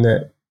question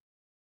that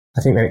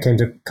I think that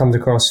it comes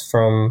across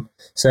from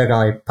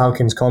Sergei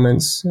Palkin's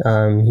comments.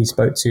 He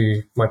spoke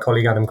to my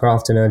colleague Adam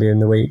Crafton earlier in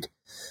the week,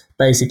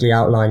 basically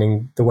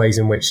outlining the ways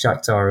in which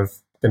Shakhtar have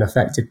been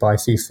affected by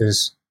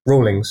FIFA's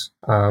rulings,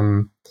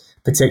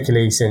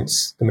 particularly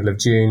since the middle of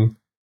June.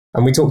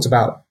 And we talked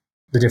about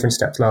the different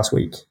steps last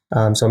week.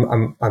 So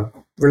I'm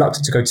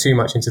reluctant to go too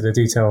much into the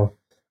detail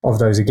of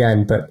those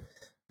again, but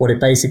what it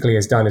basically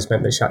has done is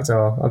meant that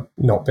Shakhtar have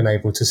not been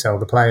able to sell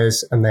the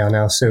players, and they are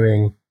now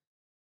suing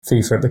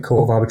FIFA at the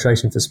Court of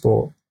Arbitration for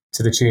Sport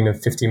to the tune of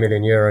 50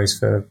 million euros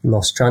for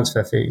lost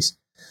transfer fees.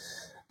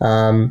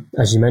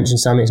 As you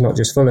mentioned, Sammy, it's not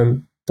just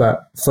Fulham,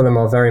 but Fulham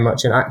are very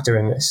much an actor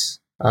in this.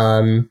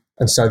 And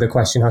so the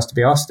question has to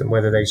be asked them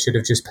whether they should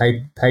have just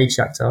paid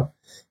Shakhtar,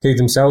 who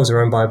themselves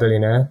are owned by a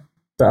billionaire,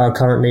 but are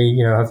currently,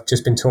 have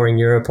just been touring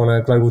Europe on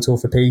a global tour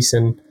for peace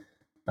and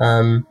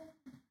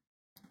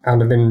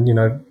have been,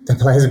 the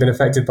players have been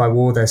affected by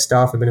war, their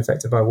staff have been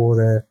affected by war,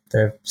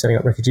 they're setting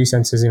up refugee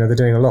centres, they're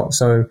doing a lot.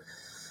 So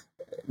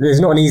there's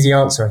not an easy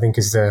answer, I think,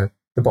 is the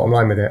bottom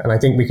line with it. And I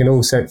think we can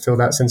all feel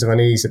that sense of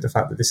unease at the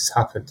fact that this has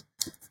happened.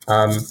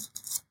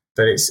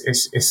 But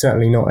it's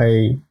certainly not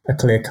a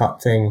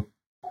clear-cut thing,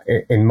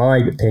 in my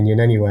opinion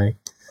anyway,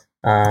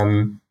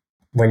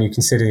 when you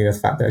consider the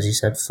fact that, as you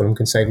said, Fulham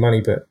can save money.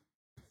 But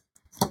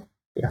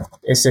yeah,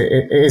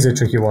 it is a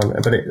tricky one.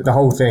 But the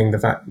whole thing, the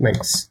fact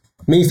makes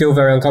me feel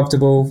very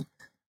uncomfortable.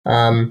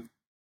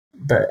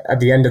 But at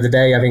the end of the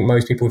day, I think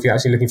most people, if you're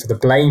actually looking for the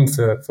blame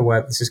for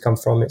where this has come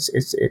from, it's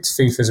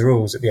FIFA's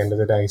rules at the end of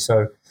the day.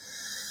 So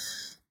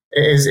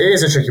it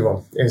is a tricky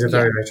one. It is a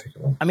very, very tricky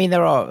one. I mean,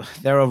 there are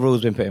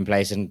rules being put in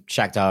place, and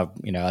Shakhtar,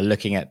 are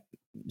looking at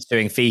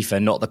suing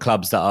FIFA, not the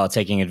clubs that are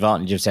taking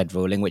advantage of said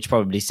ruling, which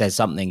probably says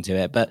something to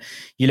it. But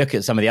you look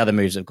at some of the other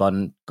moves that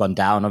have gone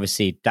down.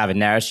 Obviously, David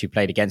Neres, who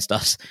played against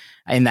us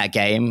in that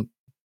game,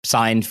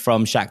 signed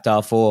from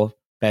Shakhtar for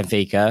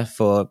Benfica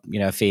for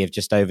a fee of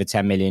just over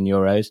 10 million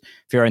euros.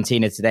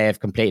 Fiorentina today have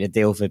completed a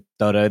deal for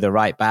Dodo, the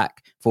right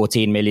back,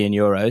 14 million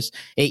euros.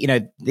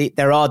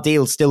 There are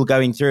deals still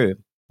going through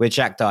with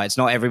Shakhtar. It's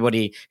not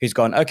everybody who's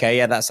gone, okay,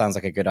 yeah, that sounds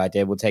like a good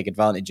idea, we'll take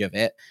advantage of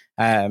it.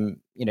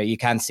 You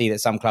can see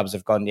that some clubs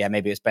have gone, yeah,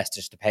 maybe it's best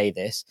just to pay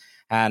this.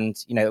 And,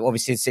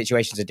 obviously the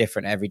situations are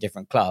different at every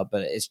different club,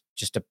 but it's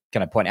just to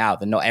kind of point out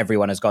that not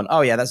everyone has gone,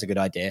 oh yeah, that's a good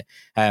idea.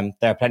 There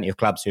are plenty of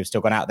clubs who have still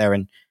gone out there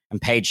and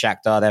paid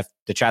Shakhtar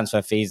the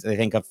transfer fees that they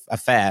think are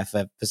fair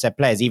for said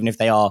players, even if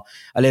they are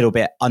a little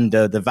bit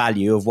under the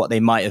value of what they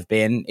might have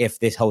been if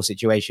this whole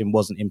situation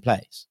wasn't in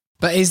place.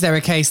 But is there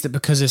a case that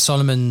because of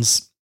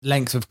Solomon's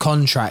length of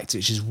contract,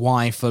 which is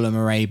why Fulham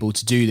are able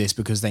to do this,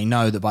 because they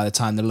know that by the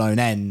time the loan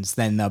ends,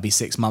 then there'll be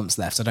 6 months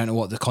left? I don't know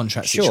what the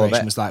contract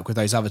situation was like with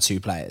those other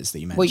two players that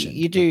you mentioned.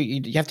 Well,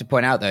 you have to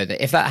point out, though,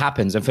 that if that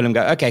happens and Fulham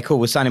go, okay, cool,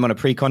 we'll sign him on a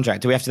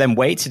pre-contract, do we have to then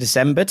wait to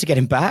December to get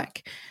him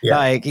back?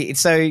 Yeah.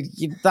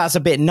 That's a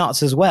bit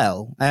nuts as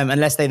well,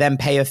 unless they then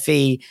pay a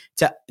fee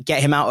to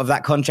get him out of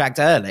that contract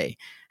early.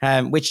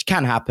 Which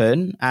can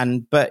happen,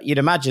 but you'd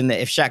imagine that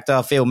if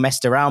Shakhtar feel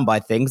messed around by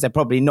things, they're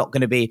probably not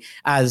going to be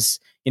as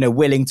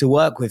willing to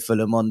work with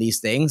Fulham on these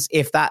things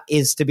if that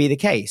is to be the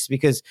case.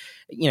 Because,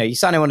 you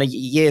sign him on a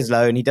year's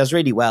loan, he does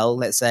really well,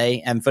 let's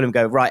say, and Fulham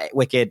go, right,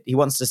 wicked, he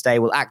wants to stay,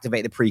 we'll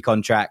activate the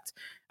pre-contract,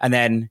 and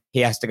then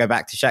he has to go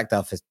back to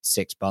Shakhtar for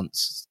 6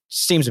 months.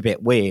 Seems a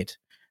bit weird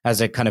as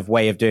a kind of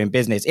way of doing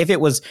business. If it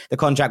was the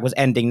contract was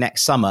ending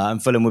next summer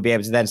and Fulham would be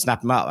able to then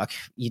snap him up,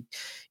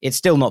 it's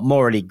still not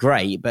morally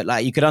great, but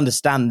like you could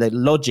understand the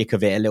logic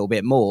of it a little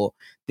bit more.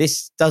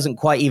 This doesn't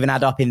quite even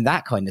add up in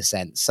that kind of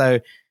sense. So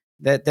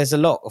there's a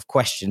lot of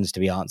questions to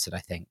be answered, I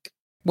think.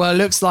 Well, it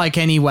looks like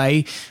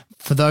anyway,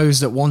 for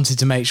those that wanted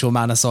to make sure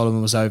Manor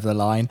Solomon was over the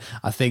line,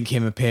 I think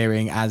him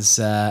appearing, as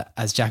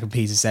Jack and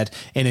Peter said,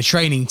 in a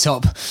training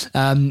top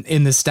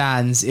in the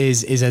stands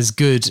is as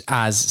good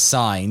as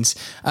signed.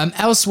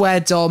 Elsewhere,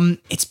 Dom,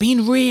 it's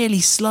been really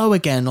slow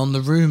again on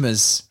the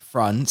rumours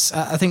front.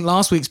 I think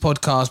last week's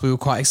podcast we were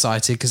quite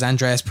excited because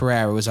Andreas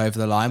Pereira was over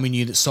the line. We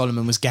knew that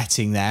Solomon was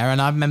getting there,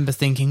 and I remember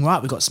thinking,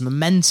 right, we've got some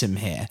momentum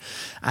here.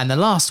 And the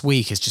last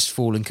week has just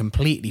fallen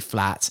completely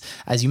flat.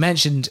 As you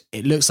mentioned,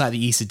 it looks like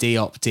the Issa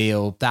Diop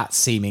deal, that's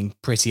seeming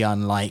pretty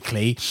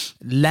unlikely.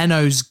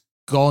 Leno's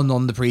gone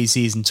on the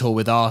pre-season tour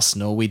with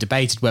Arsenal. We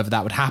debated whether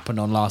that would happen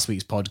on last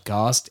week's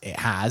podcast. It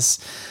has.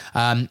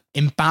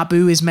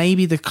 Mbabu is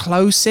maybe the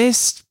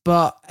closest,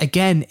 but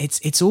again,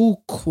 it's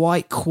all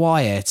quite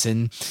quiet.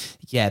 And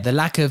yeah, the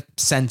lack of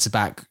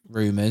centre-back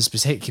rumours,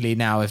 particularly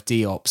now if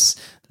Diop's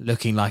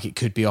looking like it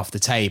could be off the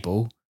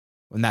table,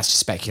 and that's just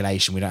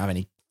speculation. We don't have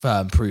any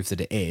firm proof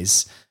that it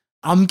is.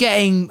 I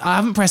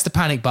haven't pressed the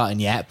panic button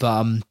yet,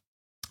 but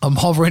I'm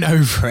hovering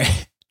over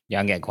it. Yeah,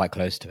 I'm getting quite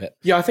close to it.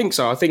 Yeah, I think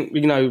so. I think,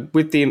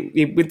 with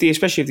the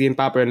especially with the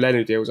Mbabu and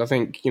Leno deals, I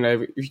think,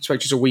 if you spoke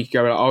just a week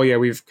ago, like, oh yeah,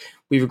 we've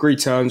agreed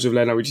terms with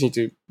Leno, we just need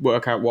to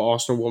work out what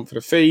Arsenal want for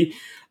the fee.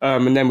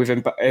 And then with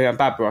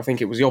Mbabu, I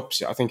think it was the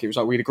opposite. I think it was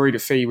like we'd agreed a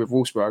fee with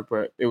Wolfsburg,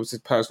 but it was the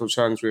personal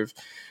terms with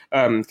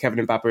Kevin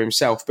Mbabu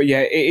himself. But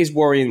yeah, it is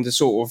worrying the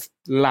sort of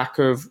lack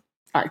of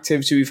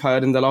activity we've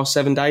heard in the last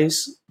 7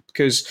 days,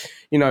 because,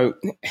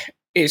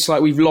 it's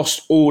like we've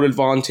lost all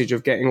advantage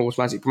of getting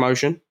automatic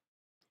promotion.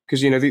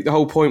 Because, the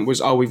whole point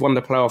was, we've won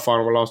the playoff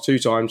final the last 2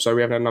 times, so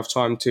we haven't had enough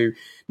time to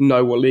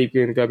know what league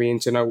we're going to go be in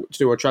to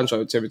do our transfer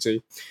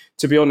activity.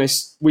 To be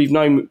honest, we've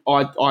known,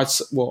 I'm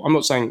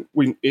not saying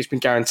it's been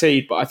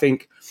guaranteed, but I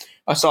think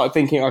I started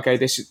thinking, okay,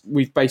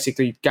 we've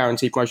basically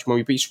guaranteed promotion when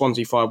we beat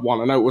Swansea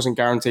 5-1. I know it wasn't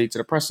guaranteed to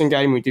the Preston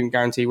game, we didn't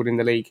guarantee winning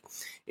the league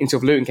until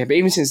the Luton game, but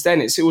even since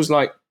then, it was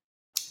like,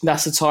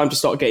 that's the time to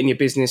start getting your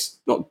business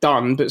not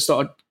done, but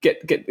start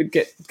get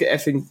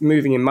everything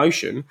moving in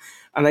motion.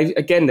 And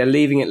they're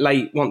leaving it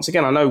late once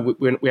again. I know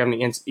we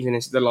haven't even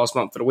entered the last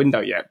month of the window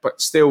yet, but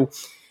still,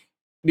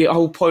 the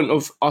whole point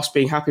of us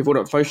being happy with all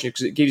that promotion is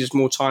because it gives us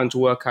more time to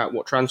work out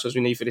what transfers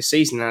we need for this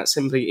season, and that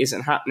simply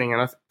isn't happening.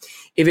 And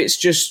if it's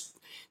just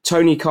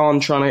Tony Khan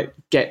trying to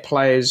get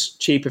players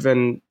cheaper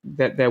than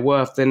they're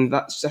worth, then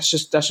that's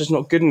just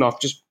not good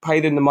enough. Just pay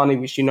them the money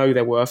which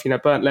they're worth.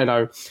 Bernd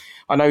Leno,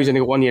 I know he's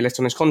only got 1 year left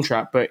on his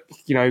contract, but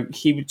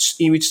he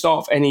would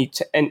start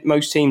off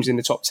most teams in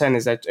the top 10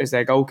 as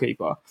their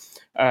goalkeeper.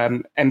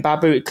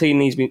 Mbabu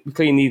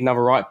clearly need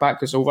another right back,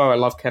 because although I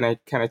love Ken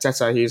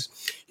Arteta, his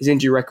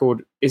injury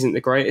record isn't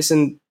the greatest,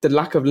 and the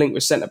lack of link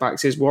with centre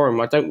backs is worrying.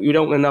 We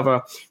don't want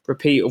another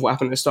repeat of what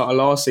happened at the start of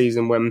last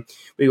season when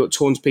we got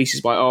torn to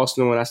pieces by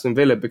Arsenal and Aston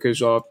Villa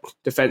because our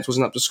defence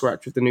wasn't up to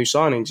scratch with the new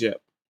signings yet.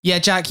 Yeah,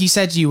 Jack, you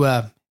said you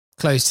were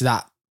close to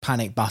that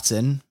panic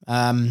button.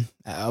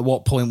 At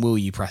what point will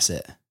you press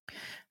it?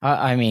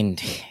 I mean,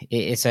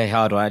 it's a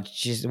hard one. It's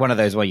just one of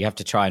those where you have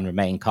to try and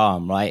remain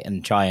calm, right?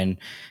 And try and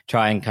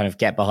kind of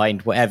get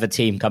behind whatever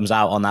team comes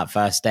out on that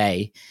first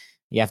day.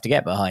 You have to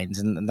get behind,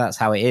 and that's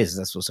how it is.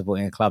 That's what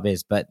supporting a club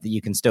is. But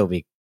you can still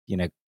be,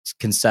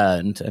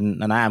 concerned,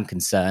 and I am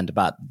concerned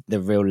about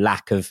the real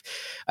lack of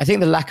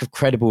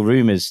credible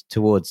rumours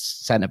towards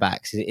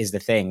centre-backs is the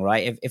thing,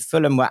 right? If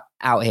Fulham were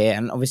out here,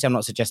 and obviously I'm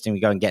not suggesting we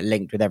go and get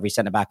linked with every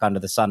centre-back under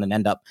the sun and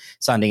end up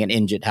signing an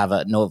injured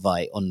Havert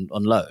Nordtveit on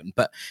loan,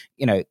 but,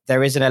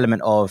 there is an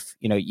element of,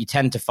 you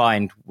tend to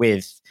find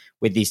with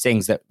these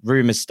things that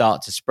rumours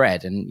start to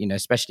spread, and,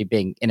 especially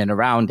being in and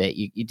around it,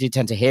 you do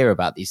tend to hear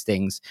about these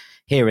things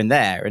here and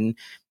there, and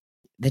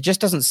there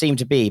just doesn't seem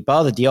to be,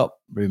 bar the Diop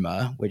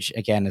rumour, which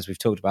again, as we've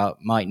talked about,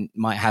 might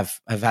have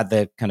had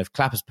the kind of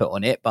clappers put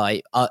on it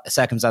by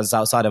circumstances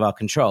outside of our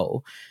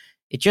control.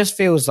 It just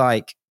feels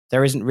like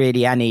there isn't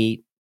really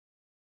any,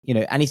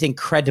 anything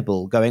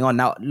credible going on.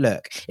 Now,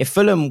 look, if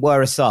Fulham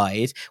were a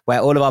side where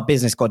all of our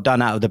business got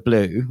done out of the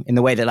blue in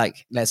the way that,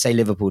 like, let's say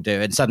Liverpool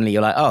do, and suddenly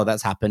you're like, oh,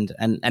 that's happened,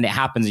 and it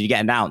happens, and you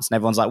get announced, and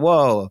everyone's like,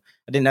 whoa,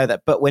 I didn't know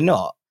that, but we're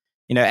not.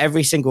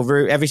 Every single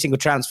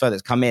transfer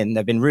that's come in,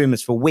 there've been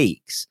rumours for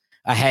weeks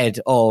ahead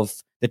of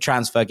the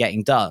transfer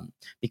getting done,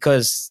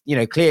 because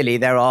clearly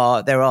there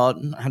are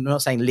I'm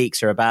not saying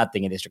leaks are a bad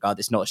thing in this regard,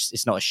 it's not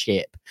a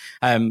ship,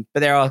 but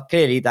there are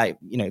clearly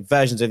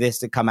versions of this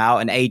that come out,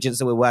 and agents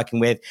that we're working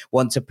with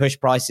want to push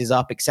prices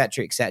up,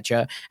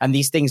 etc., and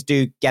these things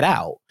do get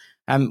out.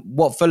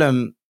 What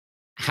Fulham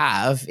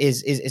have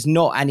is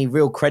not any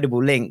real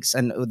credible links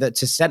and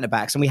to centre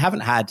backs, and we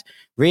haven't had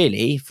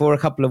really for a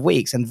couple of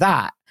weeks, and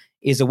that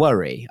is a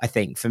worry. I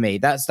think for me,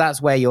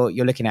 that's where you're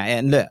looking at it.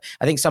 And look,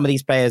 I think some of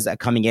these players that are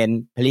coming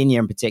in, Palhinha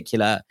in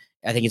particular,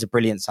 I think it's a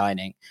brilliant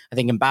signing. I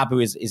think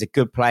Mbabu is a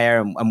good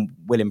player and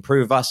will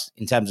improve us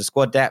in terms of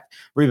squad depth.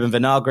 Ruben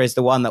Vinagre is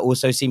the one that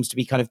also seems to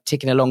be kind of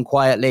ticking along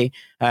quietly.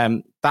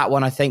 That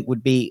one I think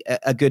would be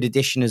a good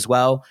addition as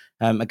well.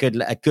 A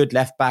good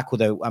left back,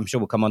 although I'm sure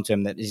we'll come on to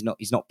him that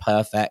he's not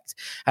perfect.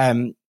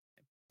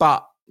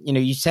 But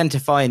you tend to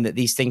find that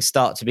these things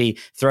start to be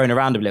thrown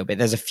around a little bit.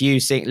 There's a few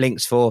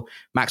links for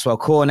Maxwell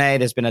Cornet.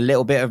 There's been a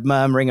little bit of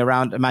murmuring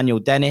around Emmanuel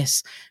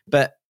Dennis,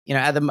 but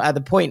at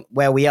the point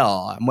where we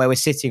are and where we're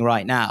sitting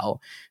right now,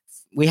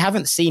 we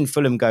haven't seen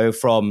Fulham go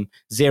from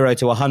 0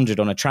 to 100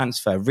 on a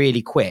transfer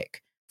really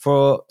quick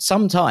for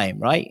some time,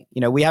 right?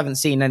 We haven't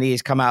seen any of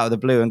these come out of the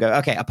blue and go,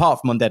 okay, apart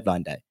from on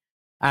deadline day.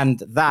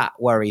 And that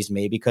worries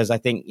me because I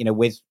think,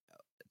 with,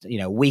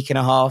 a week and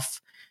a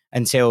half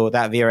until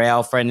that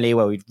Villarreal friendly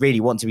where we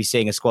really want to be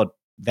seeing a squad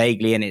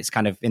vaguely in its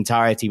kind of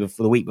entirety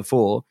before the week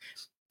before,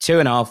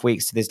 2.5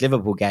 weeks to this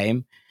Liverpool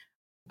game,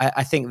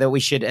 I think that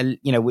we should,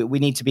 we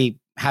need to be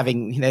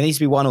having, there needs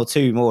to be one or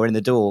two more in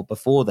the door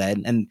before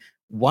then. And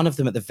one of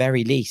them at the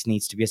very least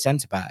needs to be a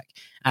centre back.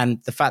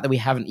 And the fact that we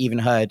haven't even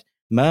heard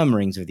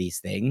murmurings of these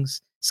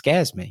things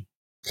scares me.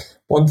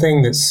 One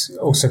thing that's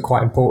also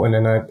quite important,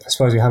 and I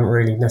suppose we haven't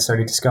really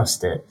necessarily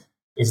discussed it,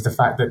 is the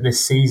fact that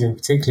this season,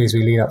 particularly as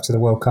we lead up to the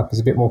World Cup, is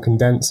a bit more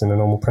condensed than a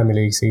normal Premier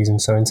League season.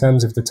 So in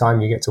terms of the time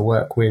you get to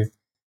work with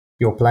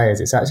your players,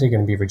 it's actually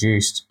going to be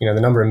reduced. The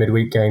number of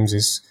midweek games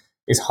is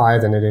higher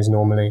than it is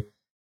normally.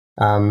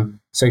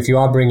 So if you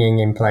are bringing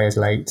in players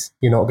late,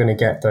 you're not going to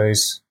get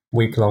those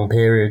week-long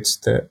periods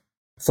that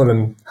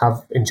Fulham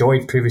have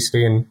enjoyed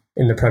previously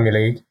in the Premier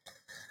League.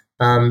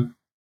 And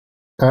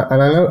I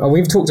know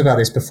we've talked about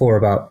this before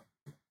about,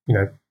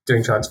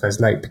 doing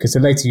transfers late, because the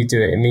later you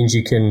do it, it means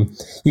you can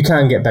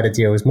get better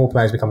deals. More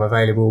players become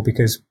available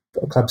because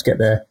clubs get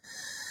their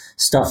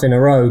stuff in a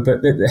row.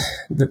 But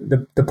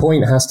the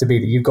point has to be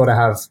that you've got to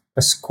have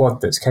a squad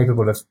that's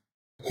capable of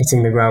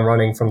hitting the ground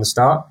running from the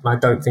start. I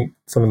don't think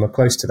Fulham are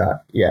close to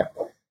that yet,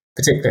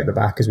 particularly at the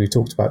back, as we've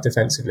talked about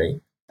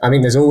defensively. I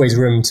mean, there's always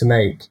room to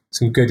make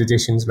some good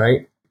additions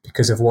late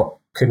because of what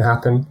can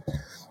happen.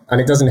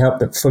 And it doesn't help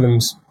that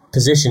Fulham's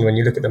position, when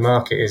you look at the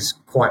market, is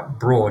quite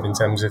broad in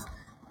terms of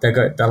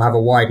they'll have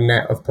a wide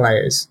net of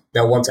players.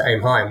 They'll want to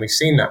aim high, and we've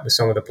seen that with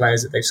some of the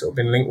players that they've sort of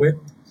been linked with.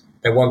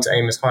 They want to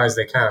aim as high as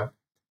they can.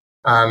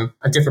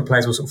 And different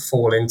players will sort of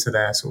fall into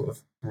their sort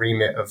of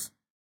remit of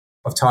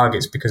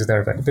targets because of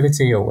their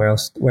availability or where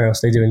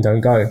else they do and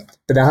don't go.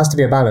 But there has to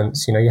be a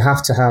balance. You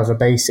have to have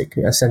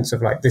a sense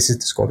of like, this is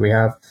the squad we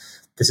have,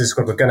 this is the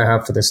squad we're going to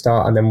have for the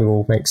start, and then we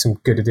will make some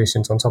good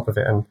additions on top of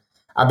it. And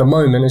at the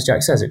moment, as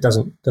Jack says, it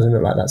doesn't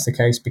look like that's the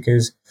case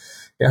because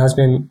it has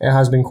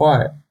been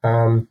quiet.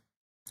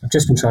 I've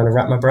just been trying to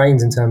wrap my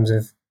brains in terms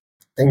of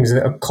things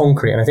that are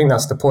concrete, and I think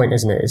that's the point,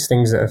 isn't it? It's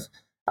things that have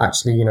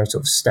actually,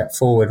 sort of stepped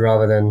forward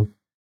rather than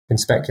been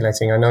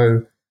speculating. I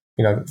know,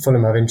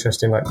 Fulham have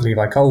interest in like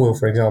Levi Colwill,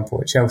 for example,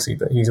 at Chelsea,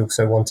 but he's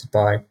also wanted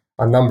by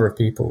a number of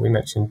people. We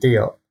mentioned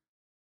Diop,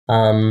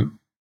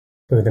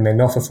 who they made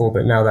an offer for,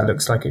 but now that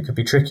looks like it could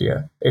be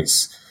trickier. It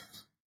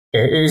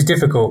is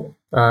difficult.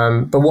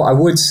 But what I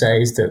would say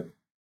is that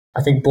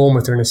I think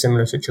Bournemouth are in a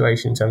similar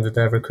situation in terms of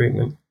their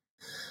recruitment.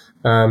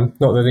 Not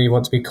that you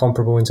want to be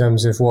comparable in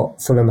terms of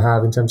what Fulham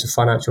have in terms of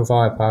financial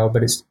firepower,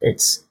 but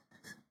it's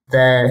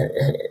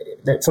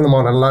Fulham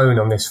aren't alone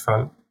on this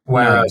front.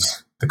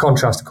 Whereas the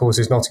contrast, of course,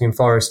 is Nottingham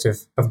Forest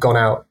have gone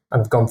out and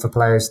have gone for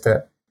players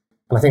that,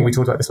 and I think we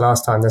talked about this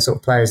last time, they're sort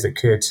of players that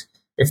could,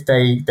 if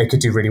they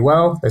could do really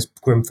well, there's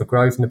room for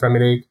growth in the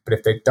Premier League, but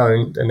if they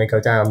don't and they go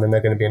down, then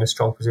they're going to be in a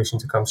strong position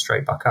to come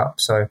straight back up.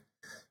 So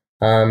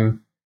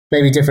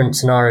maybe different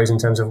scenarios in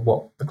terms of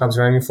what the clubs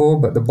are aiming for,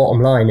 but the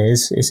bottom line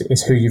is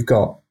who you've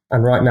got.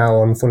 And right now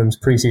on Fulham's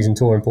pre-season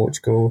tour in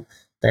Portugal,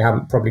 they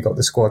haven't probably got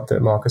the squad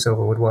that Marco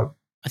Silva would want.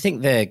 I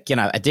think the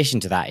addition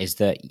to that is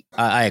that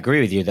I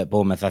agree with you that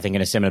Bournemouth, I think,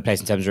 in a similar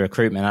place in terms of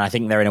recruitment, and I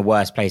think they're in a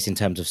worse place in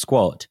terms of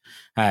squad,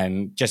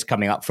 just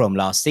coming up from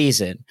last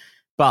season.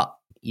 But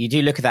you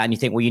do look at that and you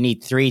think, well, you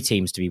need 3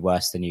 teams to be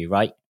worse than you,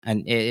 right?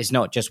 And it's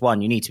not just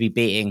one. You need to be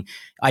beating,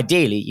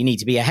 ideally, you need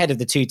to be ahead of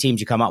the 2 teams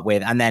you come up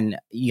with, and then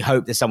you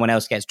hope that someone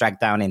else gets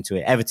dragged down into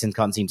it. Everton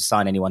can't seem to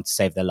sign anyone to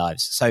save their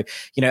lives. So,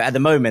 at the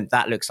moment,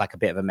 that looks like a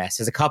bit of a mess.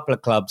 There's a couple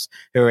of clubs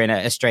who are in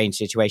a strange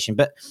situation.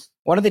 But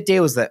one of the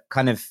deals that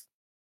kind of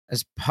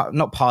has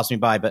not passed me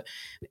by, but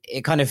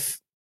it kind of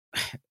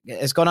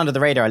has gone under the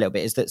radar a little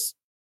bit, is that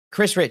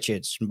Chris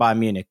Richards from Bayern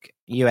Munich,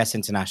 US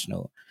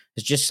international,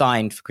 has just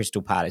signed for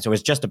Crystal Palace, or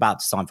is just about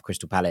to sign for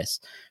Crystal Palace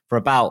for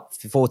about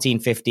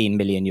 15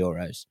 million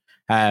euros.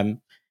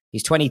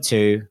 He's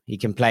 22. He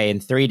can play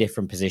in 3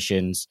 different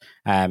positions.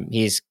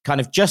 He's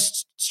kind of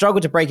just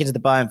struggled to break into the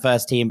Bayern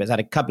first team, but has had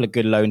a couple of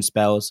good loan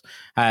spells.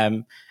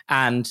 And,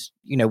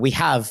 we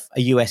have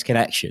a US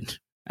connection.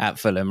 at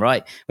Fulham,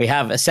 right? We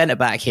have a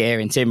centre-back here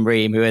in Tim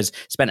Ream who has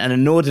spent an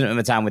inordinate amount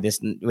of time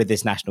with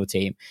this national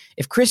team.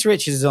 If Chris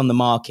Richards is on the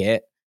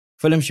market,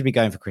 Fulham should be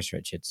going for Chris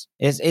Richards.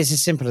 It's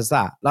as simple as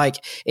that.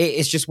 Like,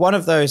 it's just one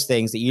of those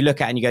things that you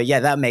look at and you go, yeah,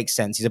 that makes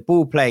sense. He's a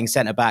ball-playing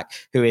centre-back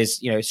who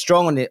is,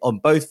 strong on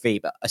both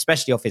feet, but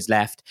especially off his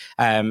left,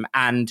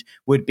 and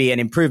would be an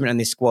improvement on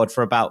this squad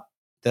for about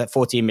the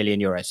 14 million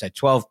euros, so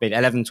 12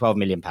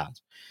 million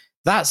pounds.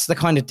 That's the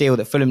kind of deal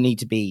that Fulham need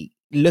to be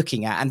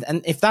looking at.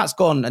 And if that's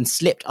gone and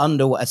slipped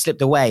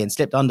away and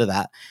slipped under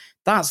that,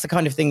 that's the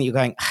kind of thing that you're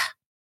going,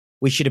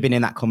 we should have been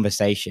in that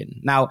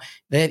conversation. Now,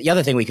 the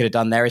other thing we could have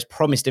done there is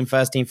promised him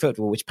first team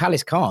football, which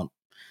Palace can't.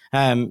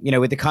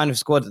 With the kind of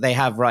squad that they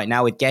have right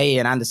now, with Gay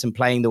and Anderson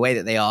playing the way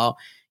that they are,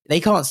 they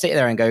can't sit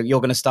there and go,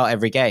 you're going to start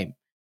every game.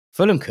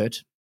 Fulham could.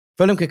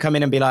 Fulham could come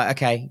in and be like,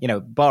 okay,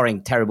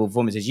 barring terrible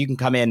performances, you can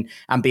come in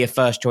and be a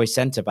first choice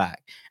centre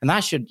back. And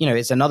that should,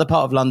 it's another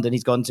part of London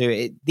he's gone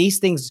to. These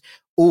things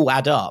all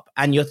add up.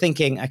 And you're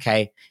thinking,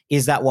 okay,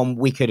 is that one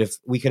we could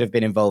have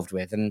been involved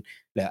with? And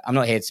look, I'm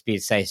not here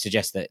to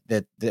suggest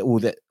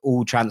that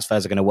all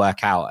transfers are going to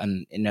work out.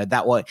 And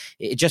that one,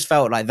 it just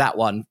felt like that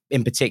one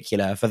in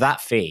particular, for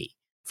that fee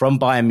from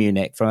Bayern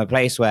Munich, from a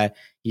place where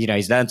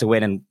he's learned to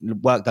win and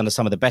worked under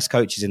some of the best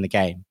coaches in the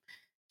game.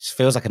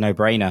 Feels like a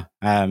no-brainer,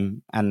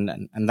 and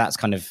that's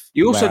kind of.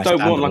 You also don't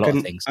want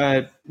like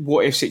a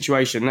what if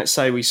situation. Let's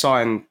say we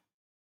sign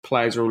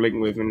players we're all linked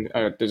with, and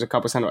there's a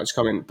couple of centre-backs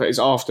coming, but it's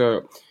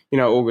after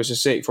August the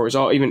 6th, or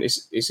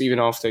it's even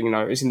after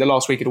it's in the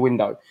last week of the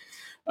window.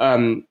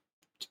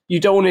 You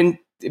don't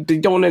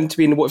want them to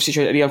be in the what if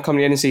situation at the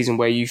upcoming end of the season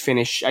where you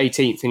finish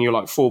 18th and you're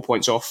like 4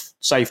 points off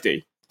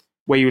safety,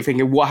 where you were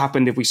thinking, what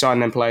happened if we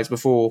signed them players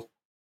before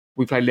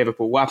we played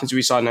Liverpool? What happens if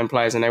we sign them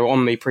players and they were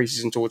on the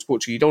pre-season towards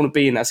Portugal? You don't want to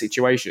be in that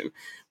situation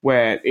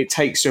where it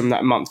takes them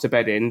that month to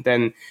bed in.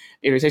 Then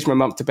if it takes them a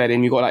month to bed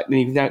in, you've got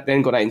that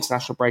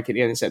international break at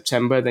the end of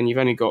September. Then you've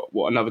only got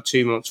another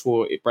 2 months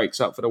before it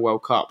breaks up for the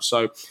World Cup.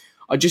 So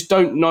I just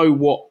don't know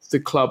what the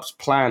club's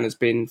plan has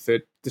been for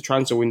the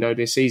transfer window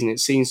this season. It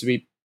seems to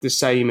be the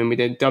same, and we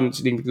don't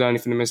seem to be learning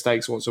from the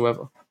mistakes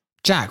whatsoever.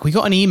 Jack, we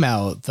got an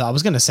email that I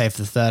was going to save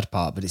for the third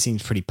part, but it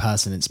seems pretty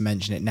pertinent to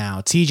mention it now.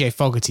 TJ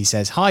Fogarty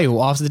says, hi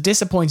all, after the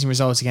disappointing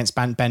results against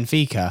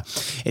Benfica,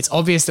 it's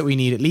obvious that we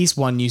need at least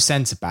one new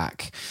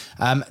centre-back.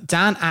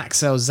 Dan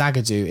Axel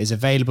Zagadou is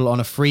available on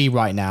a free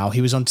right now.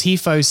 He was on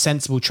Tifo's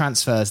sensible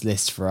transfers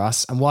list for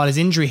us, and while his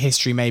injury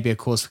history may be a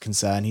cause for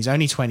concern, he's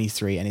only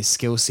 23 and his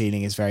skill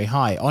ceiling is very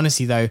high.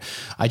 Honestly though,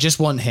 I just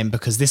want him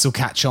because this will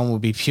catch on, will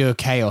be pure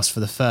chaos for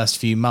the first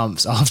few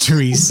months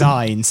after he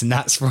signs, and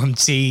that's from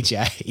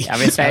TJ. I've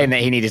been saying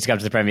that he needed to come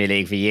to the Premier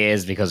League for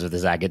years because of the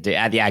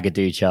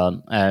Agadou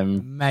chant.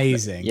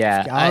 Amazing.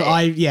 Yeah.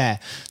 I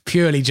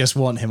purely just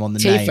want him on the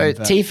name.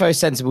 Tifo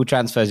sensible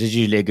transfers is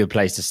usually a good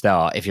place to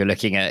start if you're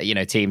looking at,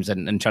 teams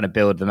and trying to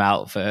build them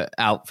out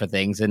for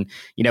things. And,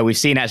 we've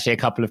seen actually a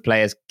couple of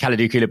players,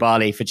 Kalidou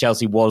Koulibaly for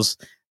Chelsea was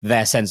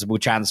their sensible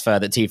transfer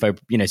that Tifo,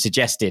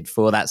 suggested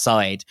for that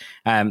side.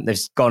 They've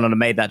gone on and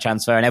made that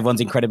transfer and everyone's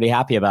incredibly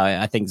happy about it.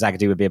 I think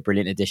Zagadou would be a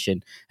brilliant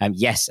addition.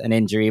 Yes, an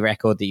injury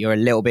record that you're a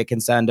little bit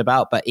concerned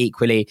about, but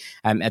equally,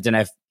 I don't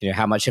know if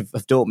how much of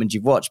Dortmund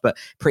you've watched, but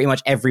pretty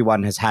much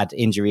everyone has had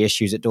injury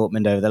issues at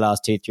Dortmund over the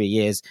last 2-3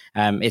 years.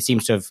 It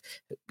seems to have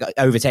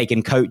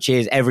overtaken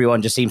coaches.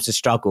 Everyone just seems to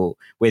struggle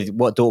with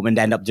what Dortmund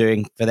end up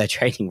doing for their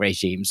training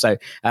regime. So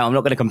I'm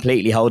not going to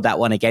completely hold that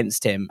one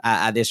against him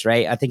at this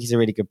rate. I think he's a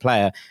really good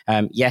player.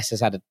 Yes, has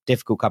had a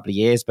difficult couple of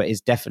years, but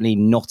is definitely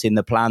not in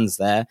the plans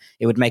there.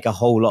 It would make a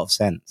whole lot of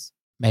sense.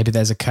 Maybe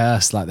there's a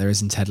curse like there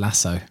is in Ted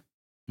Lasso.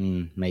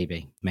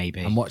 Maybe.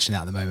 I'm watching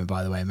that at the moment,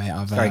 by the way, mate.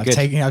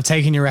 I've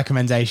taken your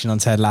recommendation on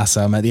Ted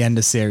Lasso. I'm at the end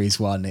of series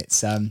 1.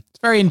 It's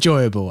very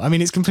enjoyable. I mean,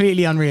 it's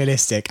completely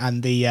unrealistic.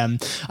 And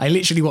I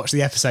literally watched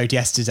the episode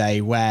yesterday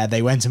where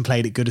they went and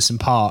played at Goodison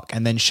Park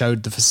and then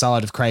showed the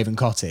facade of Craven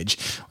Cottage,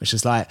 which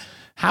was like,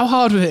 how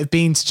hard would it have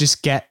been to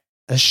just get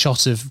a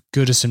shot of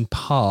Goodison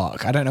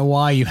Park? I don't know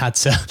why you had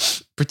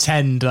to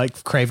pretend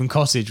like Craven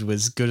Cottage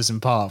was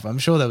Goodison Park. I'm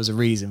sure there was a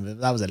reason,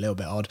 but that was a little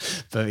bit odd.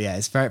 But yeah,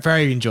 it's very,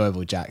 very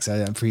enjoyable, Jack. So I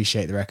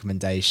appreciate the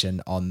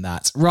recommendation on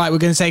that. Right, we're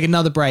going to take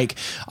another break.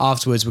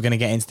 Afterwards, we're going to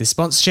get into this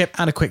sponsorship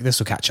and a quick This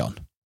Will Catch On.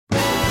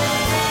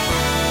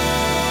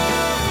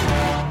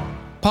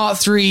 Part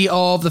 3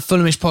 of the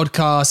Fulhamish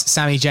podcast.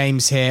 Sammy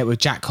James here with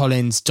Jack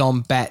Collins,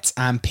 Dom Bett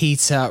and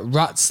Peter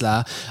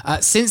Rutzler.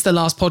 Since the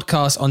last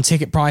podcast on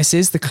ticket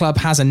prices, the club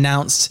has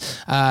announced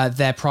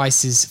their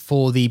prices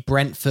for the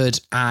Brentford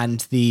and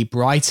the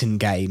Brighton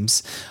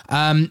games.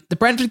 The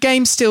Brentford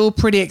game's still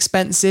pretty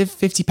expensive.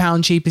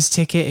 £50 cheapest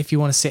ticket if you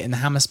want to sit in the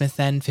Hammersmith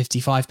end,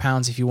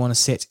 £55 if you want to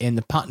sit in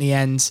the Putney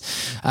end.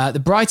 The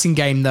Brighton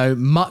game, though,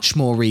 much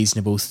more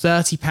reasonable.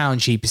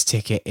 £30 cheapest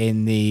ticket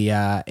in the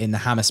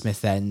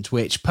Hammersmith end,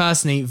 which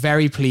personally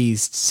very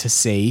pleased to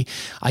see.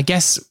 I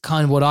guess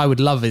kind of what I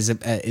would love is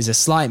a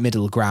slight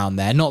middle ground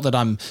there. Not that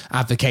I'm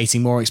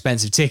advocating more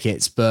expensive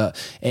tickets,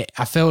 but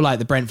I feel like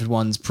the Brentford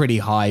one's pretty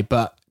high,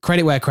 but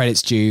credit where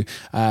credit's due.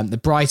 The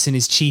Brighton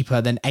is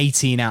cheaper than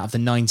 18 out of the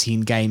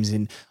 19 games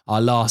in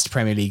our last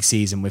Premier League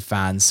season with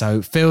fans. So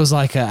it feels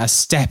like a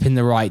step in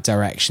the right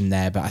direction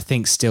there, but I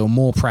think still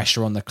more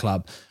pressure on the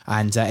club.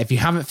 And if you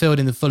haven't filled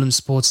in the Fulham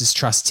Supporters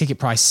Trust ticket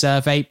price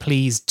survey,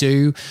 please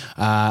do.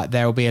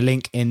 There will be a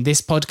link in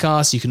this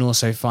podcast. You can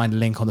also find a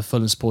link on the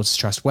Fulham Supporters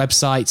Trust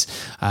website.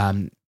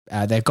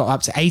 They've got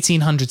up to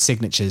 1,800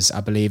 signatures, I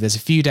believe. There's a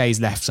few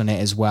days left on it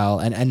as well.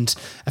 And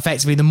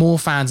effectively, the more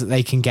fans that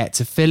they can get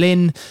to fill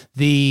in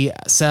the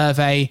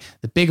survey,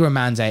 the bigger a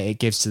mandate it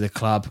gives to the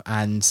club.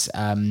 And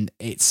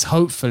it's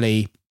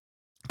hopefully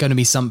going to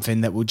be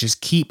something that will just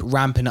keep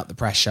ramping up the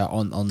pressure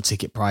on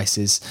ticket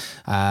prices.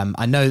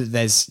 I know that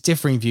there's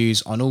differing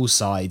views on all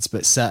sides,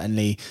 but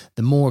certainly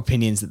the more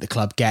opinions that the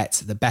club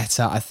get, the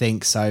better, I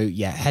think. So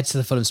yeah, head to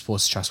the Fulham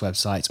Supporters Trust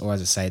website, or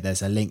as I say,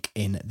 there's a link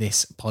in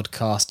this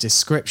podcast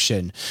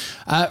description.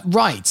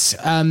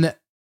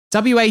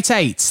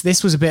 W88,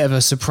 this was a bit of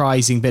a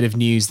surprising bit of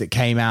news that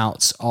came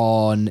out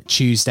on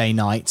Tuesday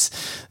night,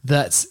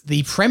 that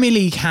the Premier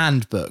League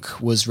Handbook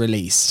was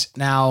released.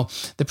 Now,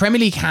 the Premier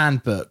League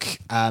Handbook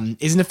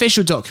is an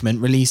official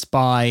document released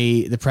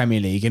by the Premier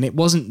League, and it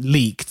wasn't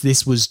leaked.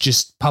 This was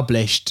just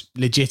published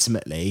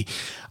legitimately.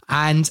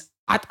 And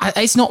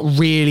it's not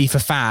really for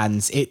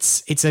fans.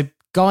 It's a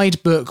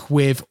guidebook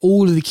with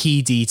all of the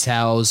key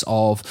details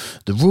of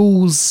the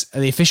rules,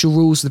 the official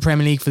rules of the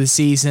Premier League for the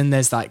season.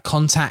 There's like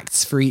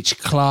contacts for each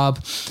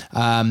club.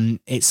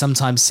 It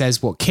sometimes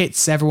says what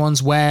kits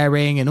everyone's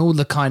wearing and all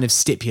the kind of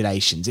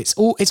stipulations. It's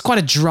quite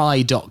a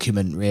dry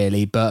document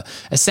really, but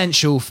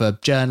essential for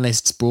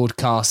journalists,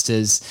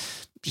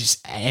 broadcasters,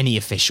 just any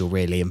official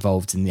really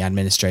involved in the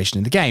administration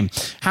of the game.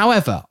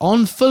 However,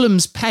 on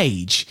Fulham's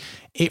page,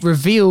 it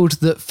revealed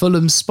that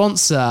Fulham's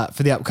sponsor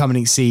for the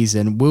upcoming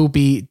season will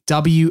be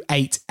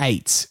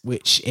W88,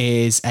 which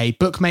is a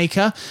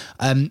bookmaker.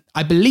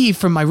 I believe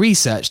from my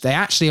research, they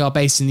actually are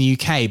based in the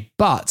UK,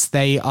 but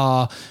they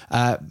are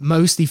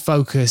mostly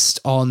focused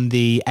on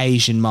the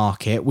Asian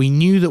market. We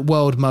knew that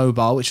World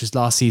Mobile, which was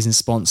last season's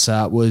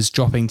sponsor, was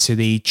dropping to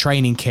the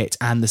training kit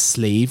and the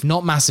sleeve.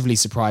 Not massively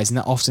surprising.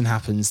 That often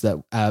happens,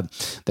 that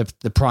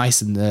the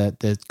price and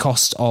the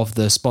cost of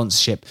the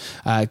sponsorship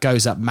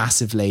goes up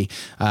massively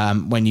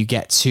when you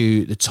get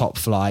to the top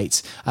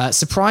flight.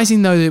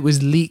 Surprising though that it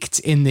was leaked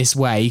in this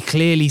way.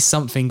 Clearly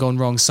something gone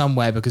wrong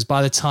somewhere, because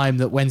by the time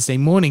that Wednesday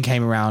morning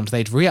came around,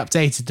 they'd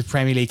re-updated the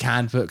Premier League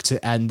Handbook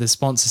and the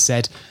sponsor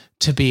said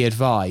to be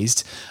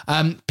advised.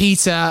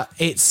 Peter,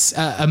 it's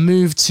a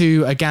move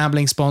to a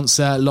gambling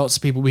sponsor. Lots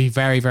of people will be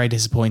very, very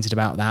disappointed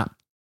about that.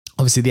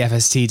 Obviously, the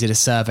FST did a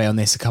survey on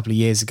this a couple of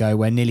years ago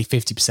where nearly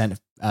 50%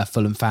 of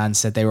Fulham fans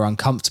said they were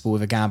uncomfortable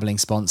with a gambling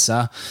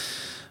sponsor.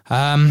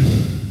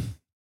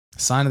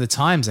 Sign of the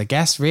times, I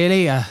guess,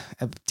 really.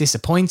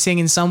 Disappointing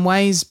in some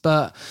ways,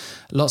 but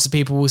lots of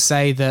people will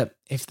say that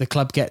if the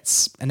club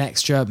gets an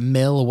extra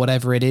mil or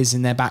whatever it is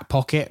in their back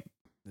pocket,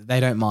 they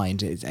don't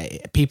mind.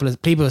 People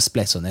are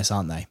split on this,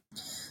 aren't they?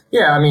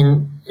 Yeah, I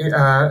mean,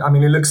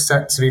 it looks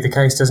set to be the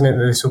case, doesn't it,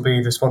 that this will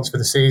be the sponsor for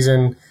the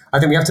season. I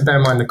think we have to bear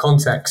in mind the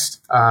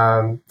context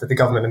that the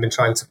government have been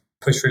trying to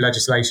push through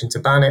legislation to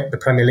ban it. The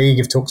Premier League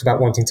have talked about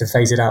wanting to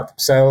phase it out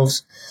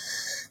themselves.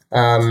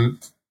 Having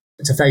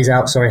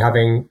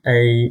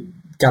a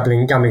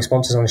gambling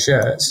sponsors on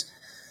shirts.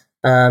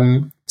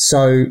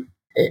 So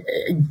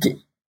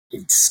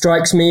it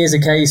strikes me as a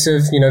case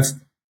of,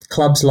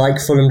 clubs like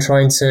Fulham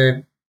trying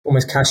to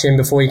almost cash in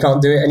before you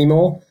can't do it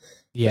anymore.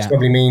 Yeah. Which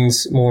probably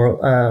means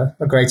a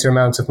greater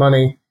amount of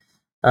money.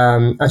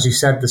 As you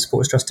said, the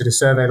Supporters Trust did a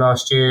survey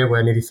last year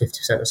where nearly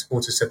 50% of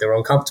supporters said they were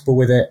uncomfortable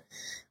with it.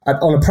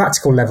 On a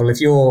practical level, if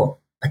you're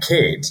a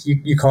kid,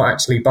 you can't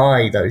actually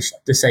buy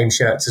the same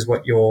shirts as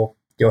what your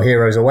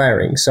heroes are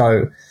wearing.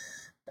 So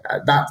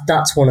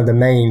that's one of the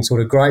main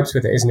sort of gripes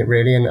with it, isn't it,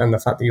 really? And the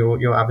fact that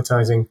you're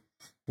advertising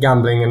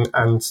gambling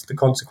and the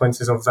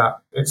consequences of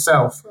that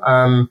itself.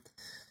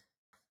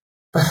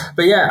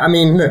 But yeah, I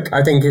mean, look,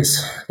 I think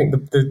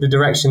the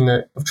direction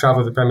of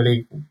travel the Premier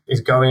League is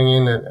going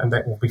in, and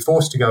that will be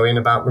forced to go in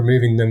about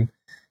removing them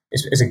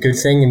is a good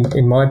thing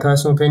in my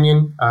personal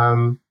opinion.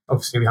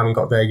 Obviously, we haven't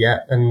got there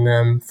yet,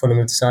 and Fulham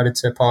have decided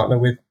to partner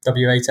with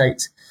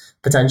W88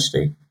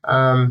 potentially,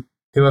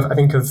 who have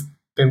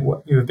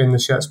been the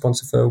shirt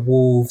sponsor for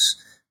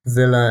Wolves,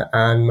 Villa,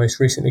 and most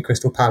recently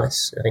Crystal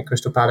Palace. I think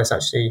Crystal Palace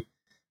actually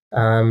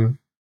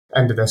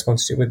ended their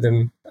sponsorship with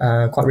them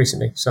quite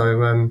recently.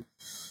 So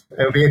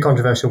it'll be a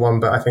controversial one,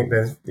 but I think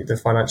the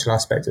financial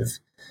aspect of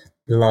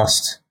the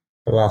last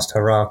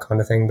hurrah kind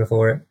of thing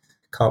before it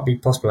can't be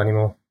possible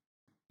anymore.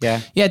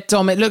 Yeah,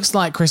 Dom, it looks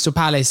like Crystal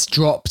Palace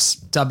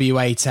dropped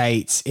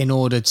W88 in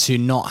order to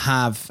not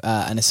have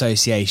an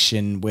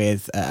association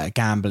with a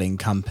gambling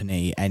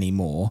company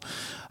anymore.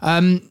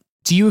 Do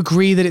you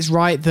agree that it's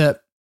right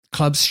that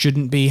clubs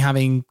shouldn't be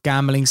having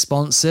gambling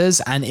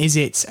sponsors? And is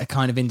it a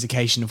kind of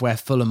indication of where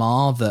Fulham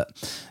are, that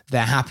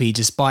they're happy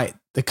despite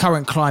the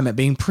current climate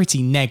being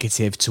pretty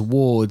negative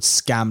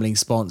towards gambling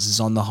sponsors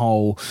on the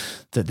whole,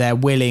 that they're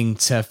willing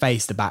to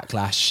face the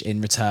backlash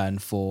in return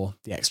for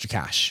the extra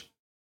cash?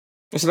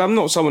 So I'm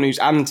not someone who's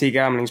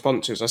anti-gambling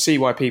sponsors. I see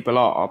why people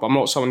are, but I'm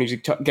not someone who's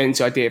against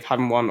the idea of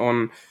having one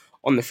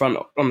on the front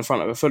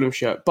of a Fulham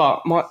shirt.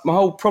 But my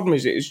whole problem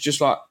is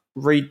just like,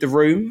 read the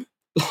room.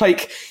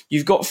 Like,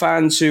 you've got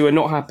fans who are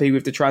not happy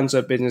with the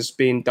transfer business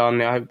being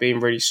done, being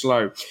really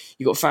slow.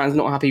 You've got fans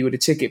not happy with the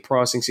ticket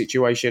pricing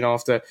situation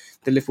after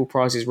the Liverpool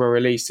prices were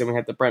released, and we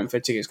had the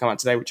Brentford tickets come out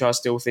today, which I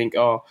still think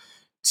are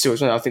still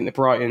expensive. I think the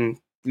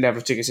Brighton level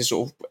of tickets is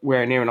sort of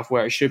near enough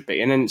where it should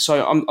be. And then,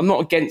 so I'm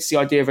not against the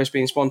idea of us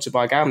being sponsored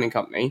by a gambling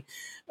company.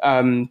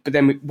 But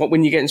then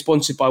when you're getting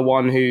sponsored by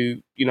one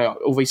who,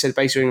 always said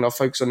basically I'll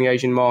focus on the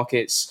Asian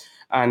markets,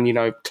 and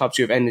clubs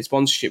who have ended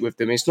sponsorship with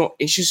them, did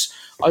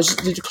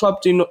the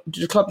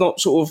club not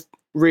sort of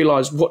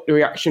realise what the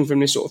reaction from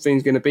this sort of thing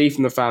is going to be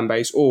from the fan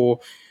base, or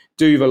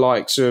do the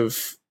likes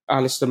of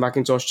Alistair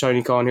McIntosh,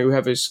 Tony Khan,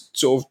 whoever's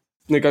sort of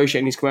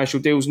negotiating these commercial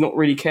deals, not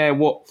really care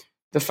what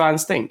the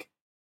fans think?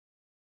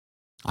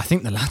 I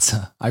think the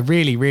latter. I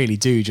really, really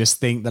do just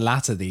think the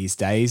latter these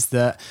days,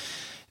 that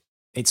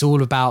it's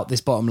all about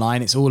this bottom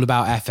line. It's all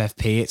about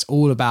FFP. It's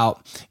all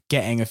about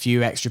getting a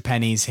few extra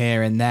pennies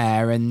here and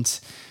there. And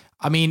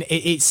I mean,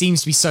 it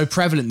seems to be so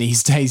prevalent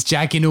these days,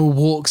 Jag, in all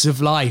walks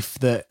of life,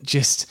 that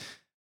just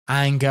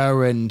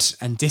anger and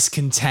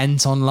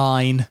discontent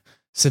online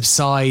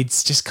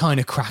subsides. Just kind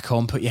of crack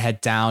on, put your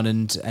head down,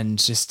 and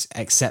just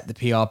accept the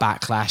PR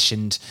backlash,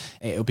 and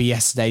it'll be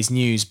yesterday's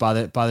news by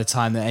the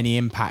time that any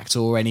impact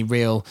or any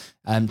real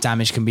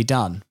damage can be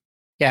done.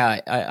 Yeah,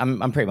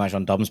 I'm pretty much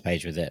on Dom's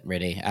page with it,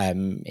 really.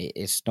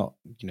 It's not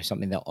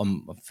something that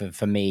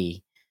for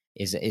me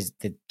is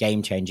the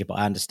game changer, but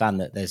I understand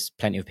that there's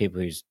plenty of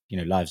people whose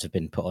lives have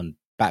been put on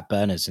back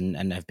burners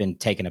and have been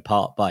taken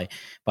apart by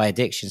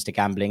addictions to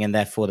gambling, and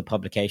therefore the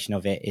publication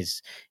of it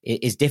is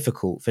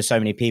difficult for so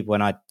many people.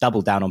 And I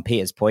double down on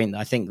Peter's point.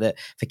 I think that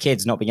for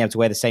kids not being able to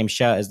wear the same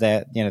shirt as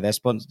their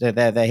sponsor,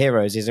 their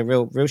heroes, is a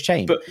real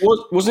shame. But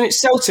wasn't it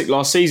Celtic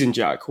last season,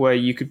 Jack, where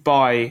you could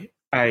buy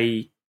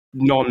a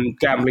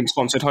non-gambling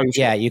sponsored home shirt?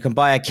 Yeah, you can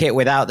buy a kit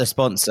without the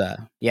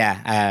sponsor.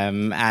 Yeah,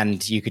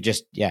 and you could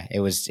just it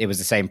was the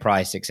same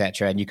price,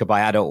 etc. And you could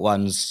buy adult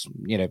ones,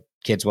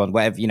 kids one,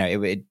 whatever.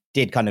 It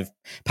did kind of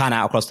pan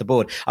out across the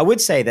board. I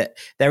would say that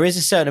there is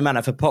a certain amount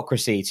of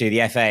hypocrisy to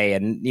the FA,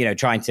 and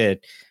trying to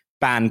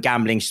ban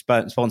gambling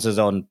sponsors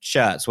on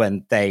shirts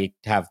when they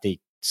have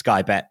the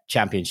Sky Bet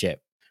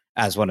Championship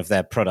as one of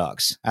their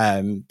products.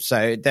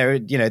 So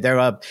there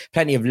are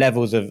plenty of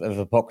levels of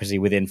hypocrisy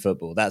within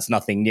football. That's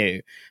nothing new.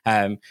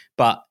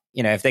 But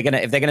if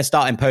they're gonna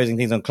start imposing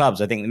things on clubs,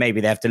 I think maybe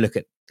they have to look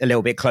at a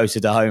little bit closer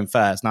to home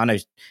first. And I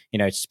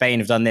know, Spain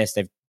have done this.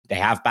 They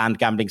have banned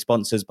gambling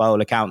sponsors by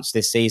all accounts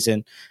this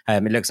season.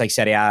 It looks like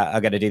Serie A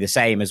are going to do the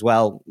same as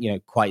well,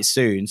 quite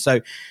soon. So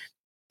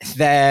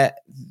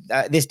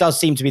this does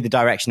seem to be the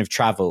direction of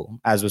travel,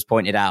 as was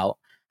pointed out.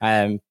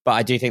 But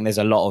I do think there's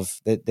a lot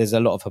of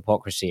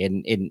hypocrisy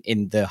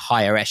in the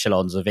higher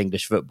echelons of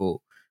English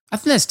football. I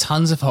think there's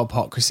tons of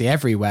hypocrisy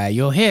everywhere.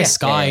 You'll hear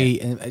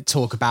Sky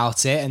talk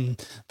about it,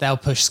 and they'll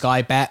push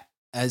Sky Bet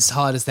as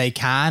hard as they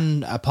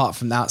can, apart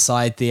from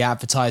outside the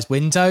advertised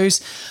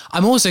windows.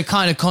 I'm also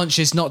kind of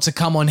conscious not to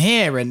come on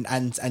here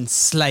and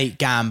slate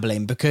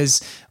gambling,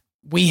 because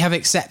we have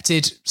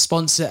accepted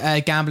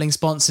gambling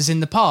sponsors in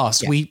the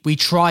past. Yeah. We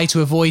try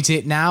to avoid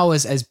it now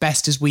as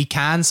best as we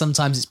can.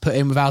 Sometimes it's put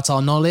in without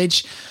our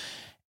knowledge.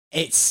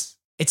 It's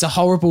a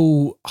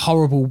horrible,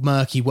 horrible,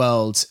 murky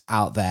world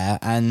out there.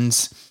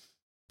 And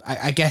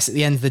I guess at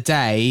the end of the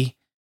day,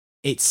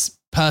 it's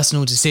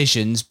personal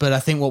decisions. But I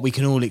think what we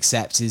can all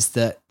accept is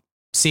that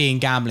seeing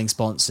gambling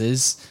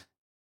sponsors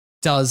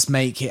does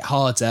make it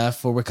harder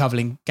for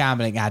recovering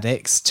gambling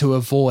addicts to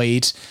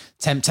avoid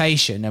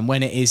temptation. And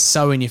when it is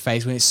so in your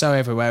face, when it's so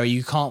everywhere,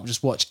 you can't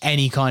just watch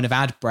any kind of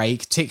ad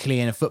break,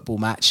 particularly in a football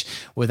match,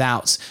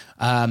 without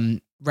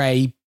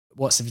Ray,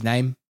 what's his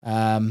name?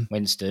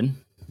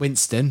 Winston.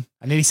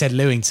 I nearly said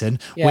Lewington.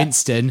 Yeah.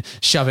 Winston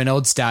shoving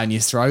odds down your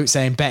throat,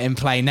 saying bet and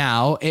play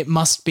now. It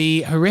must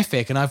be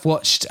horrific. And I've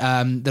watched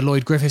the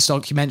Lloyd Griffiths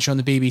documentary on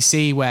the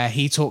BBC where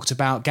he talked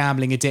about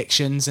gambling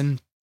addictions, and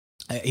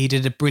he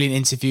did a brilliant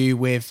interview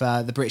with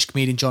the British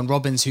comedian John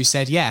Robbins, who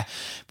said,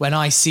 when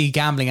I see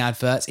gambling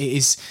adverts, it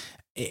is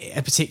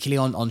particularly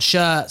on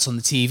shirts, on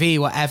the TV,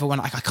 whatever, when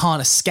I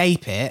can't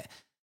escape it,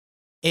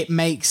 it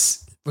makes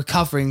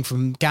recovering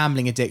from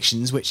gambling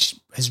addictions, which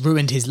has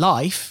ruined his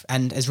life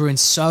and has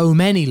ruined so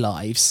many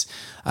lives,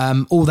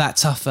 all that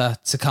tougher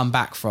to come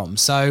back from.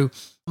 So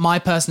my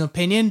personal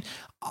opinion,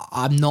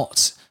 I'm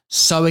not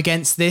so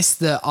against this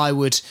that I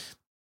would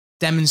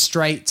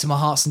demonstrate to my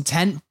heart's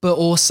intent, but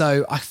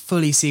also I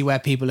fully see where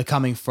people are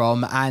coming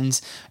from, and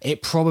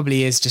it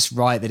probably is just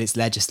right that it's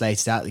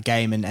legislated out of the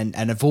game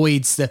and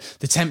avoids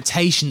the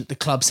temptation that the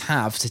clubs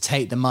have to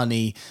take the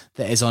money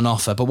that is on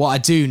offer. But what I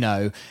do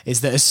know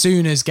is that as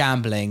soon as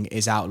gambling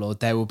is outlawed,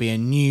 there will be a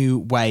new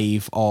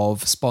wave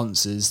of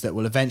sponsors that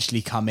will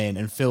eventually come in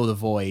and fill the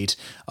void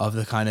of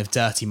the kind of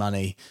dirty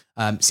money.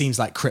 Seems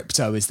like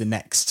crypto is the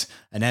next,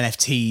 and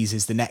NFTs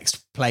is the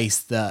next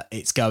place that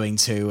it's going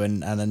to.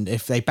 And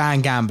if they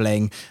ban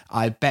gambling,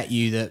 I bet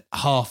you that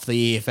half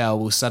the EFL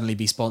will suddenly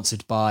be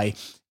sponsored by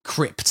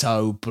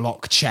crypto,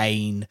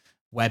 blockchain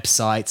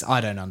websites. I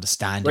don't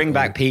understand. Bring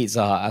back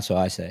Pizza Hut, that's what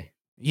I say.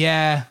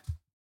 Yeah.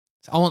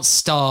 I want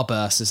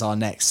Starburst as our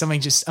next.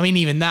 Something just, I mean,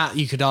 even that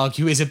you could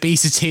argue is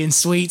obesity and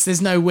sweets.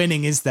 There's no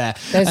winning, is there?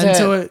 There's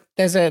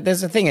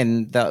a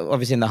thing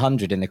obviously in the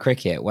 100 in the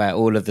cricket where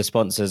all of the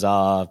sponsors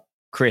are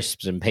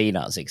crisps and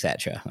peanuts,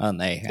 etc., aren't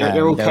they?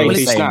 They're all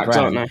KP snacks,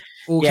 aren't they?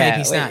 All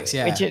KP snacks,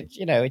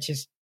 yeah. Which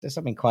is there's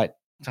something quite,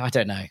 I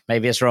don't know,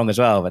 maybe it's wrong as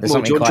well, but there's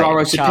something quite dry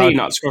roasted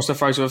peanuts across the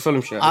face of a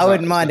Fulham shirt. I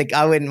wouldn't mind,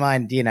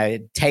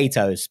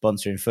 Tato's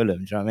sponsoring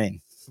Fulham. Do you know what I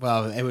mean?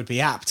 Well, it would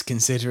be apt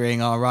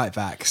considering our right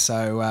back.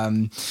 So,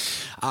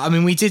 I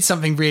mean, we did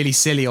something really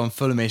silly on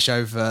Fulhamish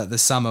over the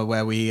summer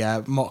where we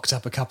mocked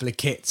up a couple of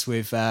kits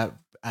with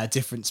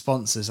different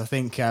sponsors. I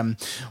think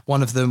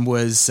one of them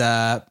was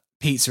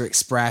Pizza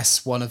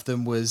Express. One of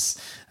them was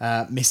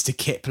Mr.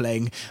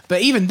 Kipling.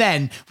 But even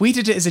then, we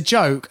did it as a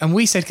joke and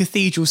we said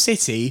Cathedral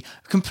City,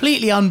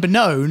 completely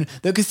unbeknown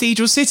that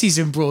Cathedral City's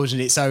embroiled in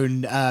its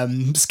own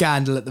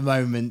scandal at the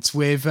moment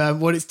with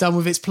what it's done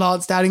with its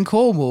plants down in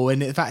Cornwall.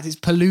 And in fact, it's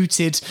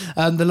polluted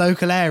the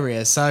local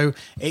area. So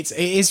it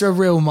is a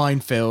real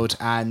minefield.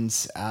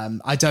 And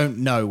I don't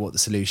know what the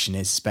solution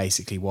is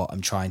basically what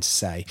I'm trying to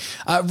say.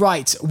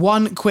 Right,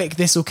 one quick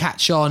this'll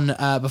catch on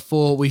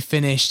before we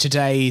finish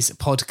today's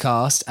podcast.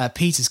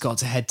 Peter's got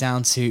to head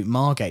down to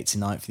Margate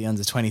tonight for the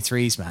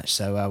under-23s match,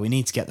 so we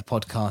need to get the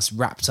podcast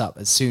wrapped up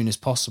as soon as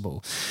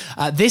possible.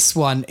 This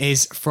one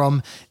is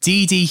from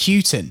D.D.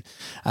 Houghton.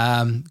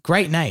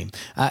 Great name.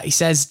 He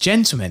says,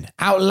 "Gentlemen,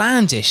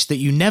 outlandish that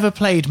you never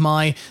played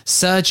my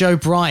Serge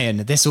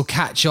O'Brien This'll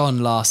Catch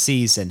On last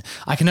season.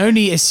 I can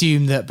only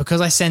assume that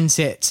because I sent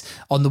it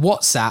on the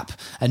WhatsApp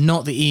and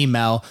not the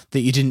email that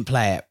you didn't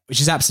play it,"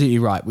 which is absolutely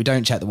right. We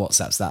don't check the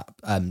WhatsApps that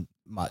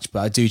much, but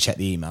I do check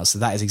the emails, so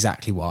that is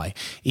exactly why.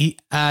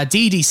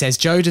 Dee says,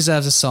 "Joe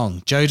deserves a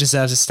song. Joe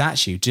deserves a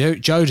statue.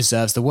 Joe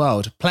deserves the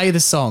world. Play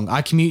the song.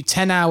 I commute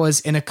 10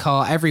 hours in a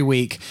car every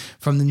week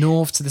from the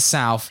north to the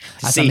south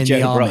as I'm in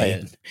the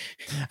army.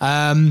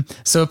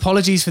 So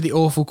apologies for the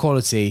awful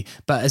quality,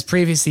 but as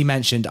previously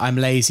mentioned, I'm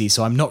lazy,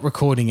 so I'm not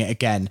recording it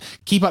again.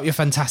 Keep up your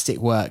fantastic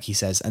work," he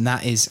says, and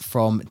that is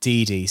from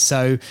Dee.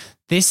 So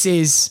this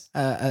is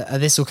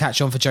this will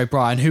catch on for Joe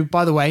Bryan, who,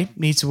 by the way,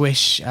 need to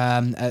wish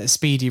a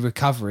speedy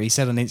recovery. He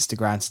said on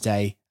Instagram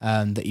today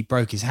that he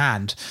broke his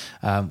hand,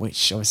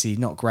 which obviously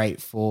not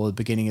great for the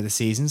beginning of the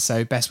season.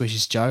 So best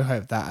wishes, Joe.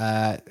 Hope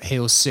that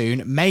heals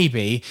soon.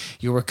 Maybe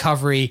your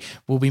recovery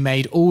will be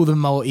made all the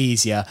more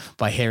easier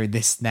by hearing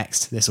this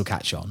next. This will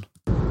catch on.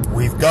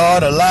 We've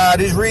got a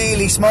lad who's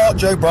really smart,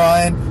 Joe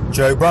Bryan.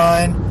 Joe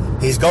Bryan.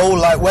 His goal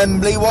like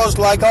Wembley was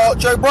like art,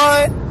 Joe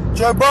Bryan.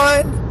 Joe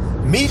Bryan.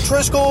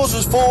 Mitra scores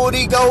us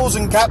 40 goals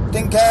and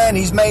Captain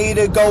Kenny's made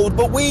of gold,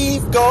 but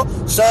we've got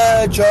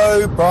Sir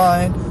Joe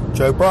Bryan.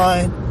 Joe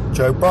Bryan,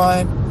 Joe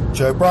Bryan,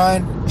 Joe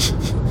Bryan.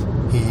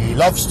 He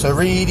loves to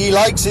read, he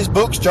likes his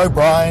books, Joe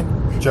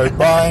Bryan. Joe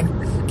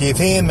Bryan. Give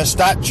him a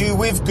statue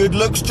with good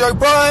looks, Joe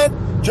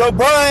Bryan. Joe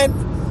Bryan.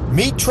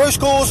 Mitra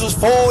scores us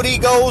 40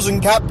 goals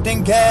and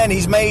Captain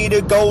Kenny's made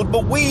of gold,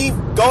 but we've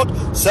got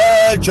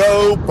Sir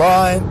Joe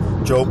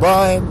Bryan. Joe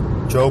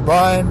Bryan, Joe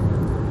Bryan.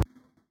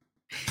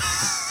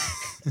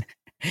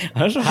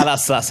 I'm not sure how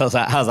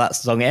that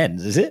song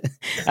ends, is it?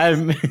 I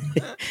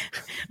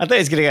thought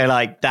it's going to go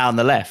like down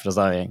the left or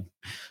something.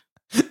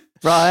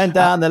 Brian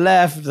down the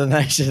left, and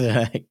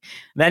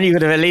then you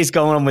could have at least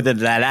gone on with the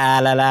la la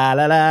la la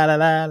la la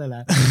la la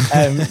la.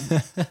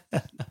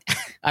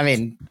 I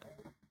mean,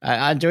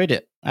 I enjoyed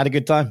it. I had a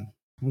good time.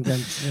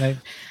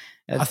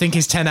 I think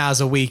his 10 hours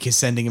a week is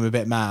sending him a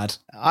bit mad.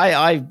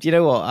 You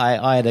know what?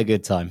 I had a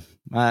good time,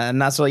 and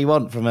that's what you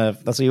want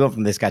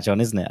from this catch on,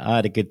 isn't it? I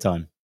had a good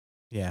time.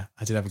 Yeah,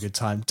 I did have a good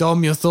time.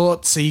 Dom, your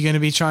thoughts? Are you going to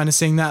be trying to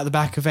sing that at the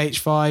back of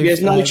H5?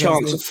 There's no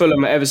chance that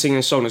Fulham are ever singing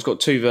a song that's got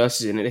two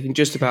verses in it. They can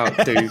just about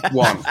do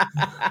one.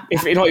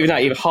 If not even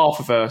that, even half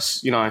a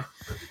verse, you know.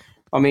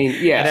 I mean,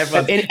 yeah.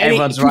 And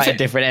everyone's right at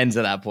different ends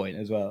at that point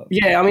as well.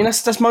 Yeah, I mean,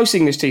 that's most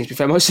English teams, to be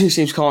fair. Most English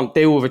teams can't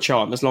deal with a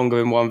chant that's longer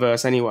than one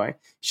verse anyway.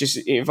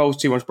 It involves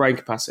too much brain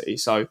capacity.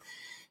 So,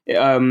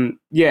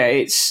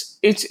 it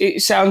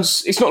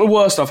sounds... It's not the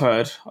worst I've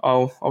heard.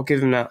 I'll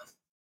give them that.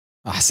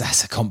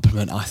 That's a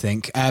compliment, I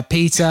think.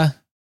 Peter?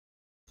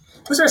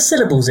 Was there a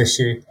syllables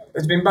issue?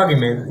 It's been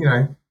bugging me, you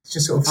know. It's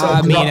just sort of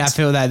I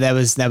feel that there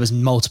was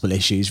multiple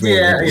issues,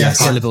 really. Yeah,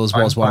 syllables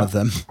was one of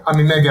them. I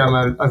mean, maybe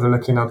I'm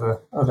overlooking other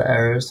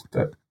areas,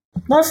 but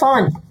no,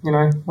 fine. You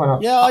know, why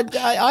not? Yeah,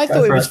 I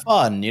thought it was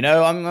fun. You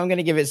know, I'm going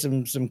to give it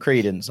some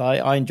credence.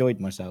 I enjoyed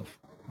myself.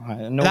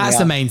 That's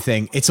the main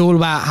thing. It's all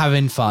about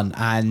having fun,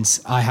 and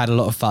I had a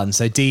lot of fun.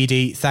 So Dee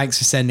Dee, thanks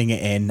for sending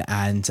it in,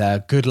 and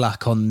good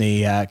luck on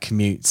the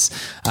commutes.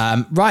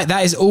 Right,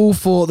 that is all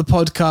for the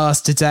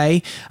podcast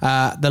today.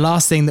 The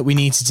last thing that we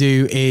need to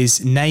do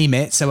is name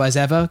it. So as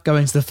ever, go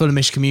into the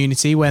Fulhamish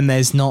community when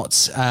there's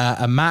not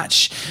a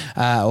match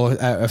or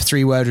a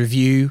 3-word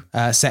review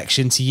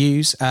section to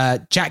use.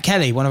 Jack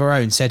Kelly, one of our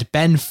own, said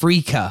Ben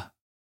Freaker.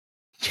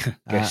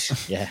 Good.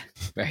 Yeah,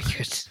 very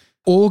good.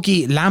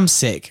 Augie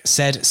Lamsick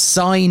said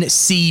sign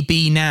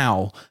CB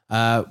now,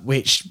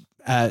 which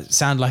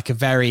sound like a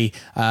very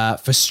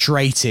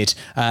frustrated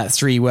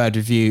 3-word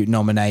review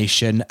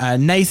nomination.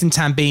 Nathan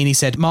Tambini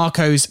said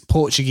Marco's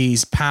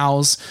Portuguese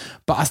pals,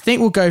 but I think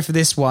we'll go for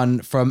this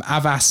one from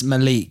Avas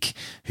Malik,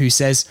 who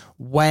says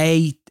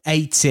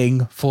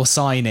waiting for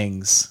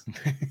signings.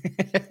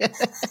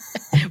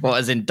 What,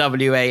 as in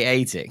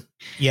WA-18?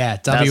 Yeah,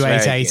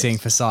 WA-18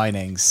 for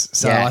signings.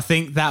 So yeah. I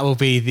think that will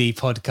be the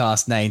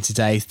podcast name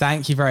today.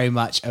 Thank you very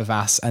much,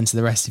 Avas, and to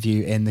the rest of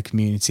you in the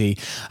community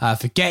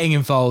for getting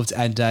involved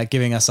and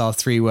giving us our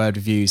 3-word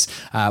reviews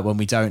when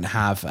we don't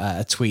have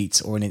a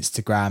tweet or an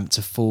Instagram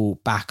to fall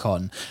back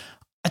on.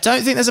 I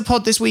don't think there's a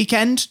pod this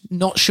weekend.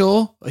 Not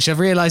sure, which I've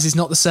realised is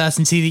not the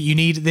certainty that you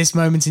need at this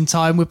moment in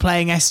time. We're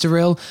playing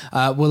Estoril.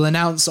 We'll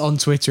announce on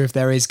Twitter if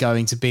there is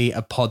going to be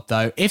a pod,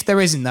 though. If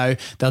there isn't, though,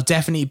 there'll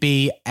definitely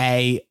be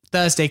a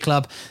Thursday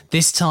Club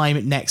this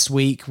time next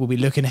week. We'll be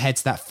looking ahead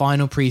to that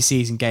final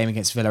pre-season game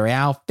against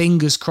Villarreal.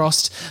 Fingers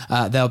crossed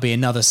there'll be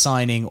another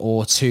signing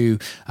or two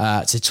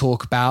to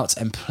talk about,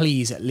 and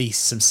please at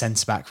least some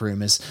centre-back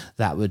rumours.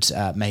 That would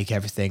make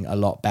everything a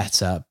lot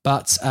better.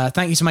 But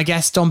thank you to my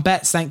guest, Dom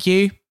Betts. Thank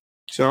you.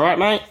 It's all right,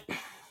 mate.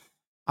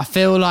 I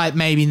feel like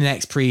maybe in the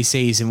next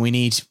pre-season we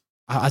need,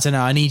 I don't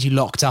know, I need you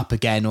locked up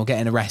again or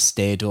getting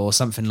arrested or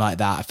something like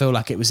that. I feel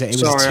like it was too...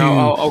 It's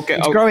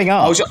growing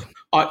up.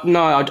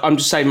 I'm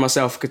just saving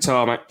myself a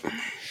guitar, mate.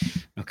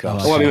 Okay. I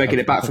won't be making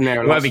it back from there.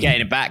 We won't be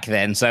getting it back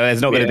then, so there's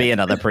not going to be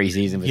another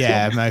pre-season.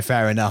 Yeah, no,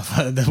 fair enough.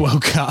 The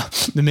World Cup,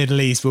 the Middle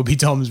East will be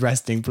Dom's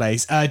resting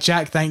place.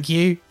 Jack, thank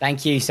you.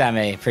 Thank you,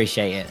 Sammy.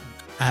 Appreciate it.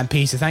 And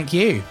Peter, thank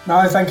you.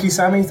 No, thank you,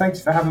 Sammy. Thank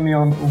you for having me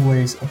on.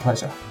 Always a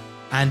pleasure.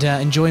 And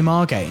enjoy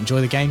Margate.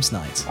 Enjoy the games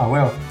tonight. I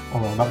will.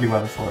 Lovely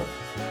weather for it.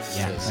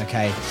 Yeah,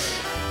 okay.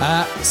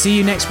 See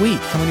you next week.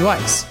 Come on, you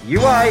whites.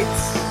 You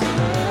whites.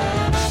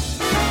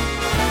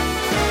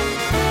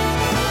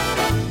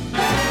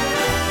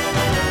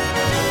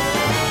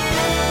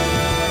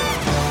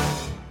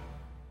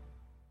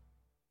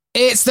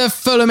 It's the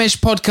Fulhamish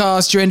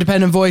podcast, your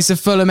independent voice of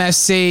Fulham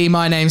FC.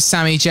 My name's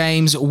Sammy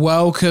James.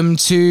 Welcome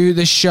to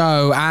the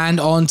show. And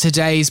on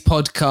today's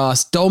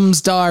podcast,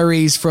 Dom's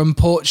Diaries from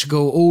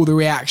Portugal, all the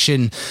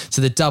reaction to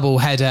the double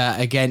header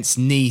against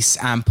Nice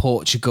and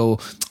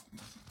Portugal.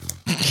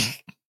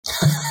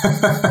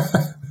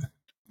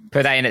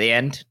 Put that in at the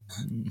end.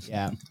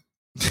 Yeah.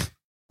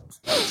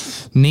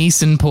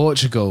 Nice and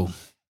Portugal.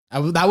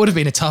 That would have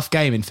been a tough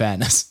game, in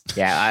fairness.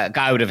 Yeah,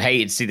 I would have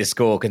hated to see the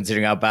score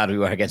considering how bad we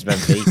were against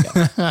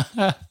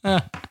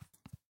Benfica.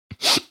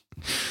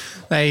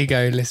 There you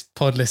go,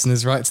 pod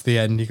listeners, right to the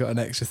end. You got an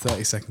extra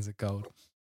 30 seconds of gold.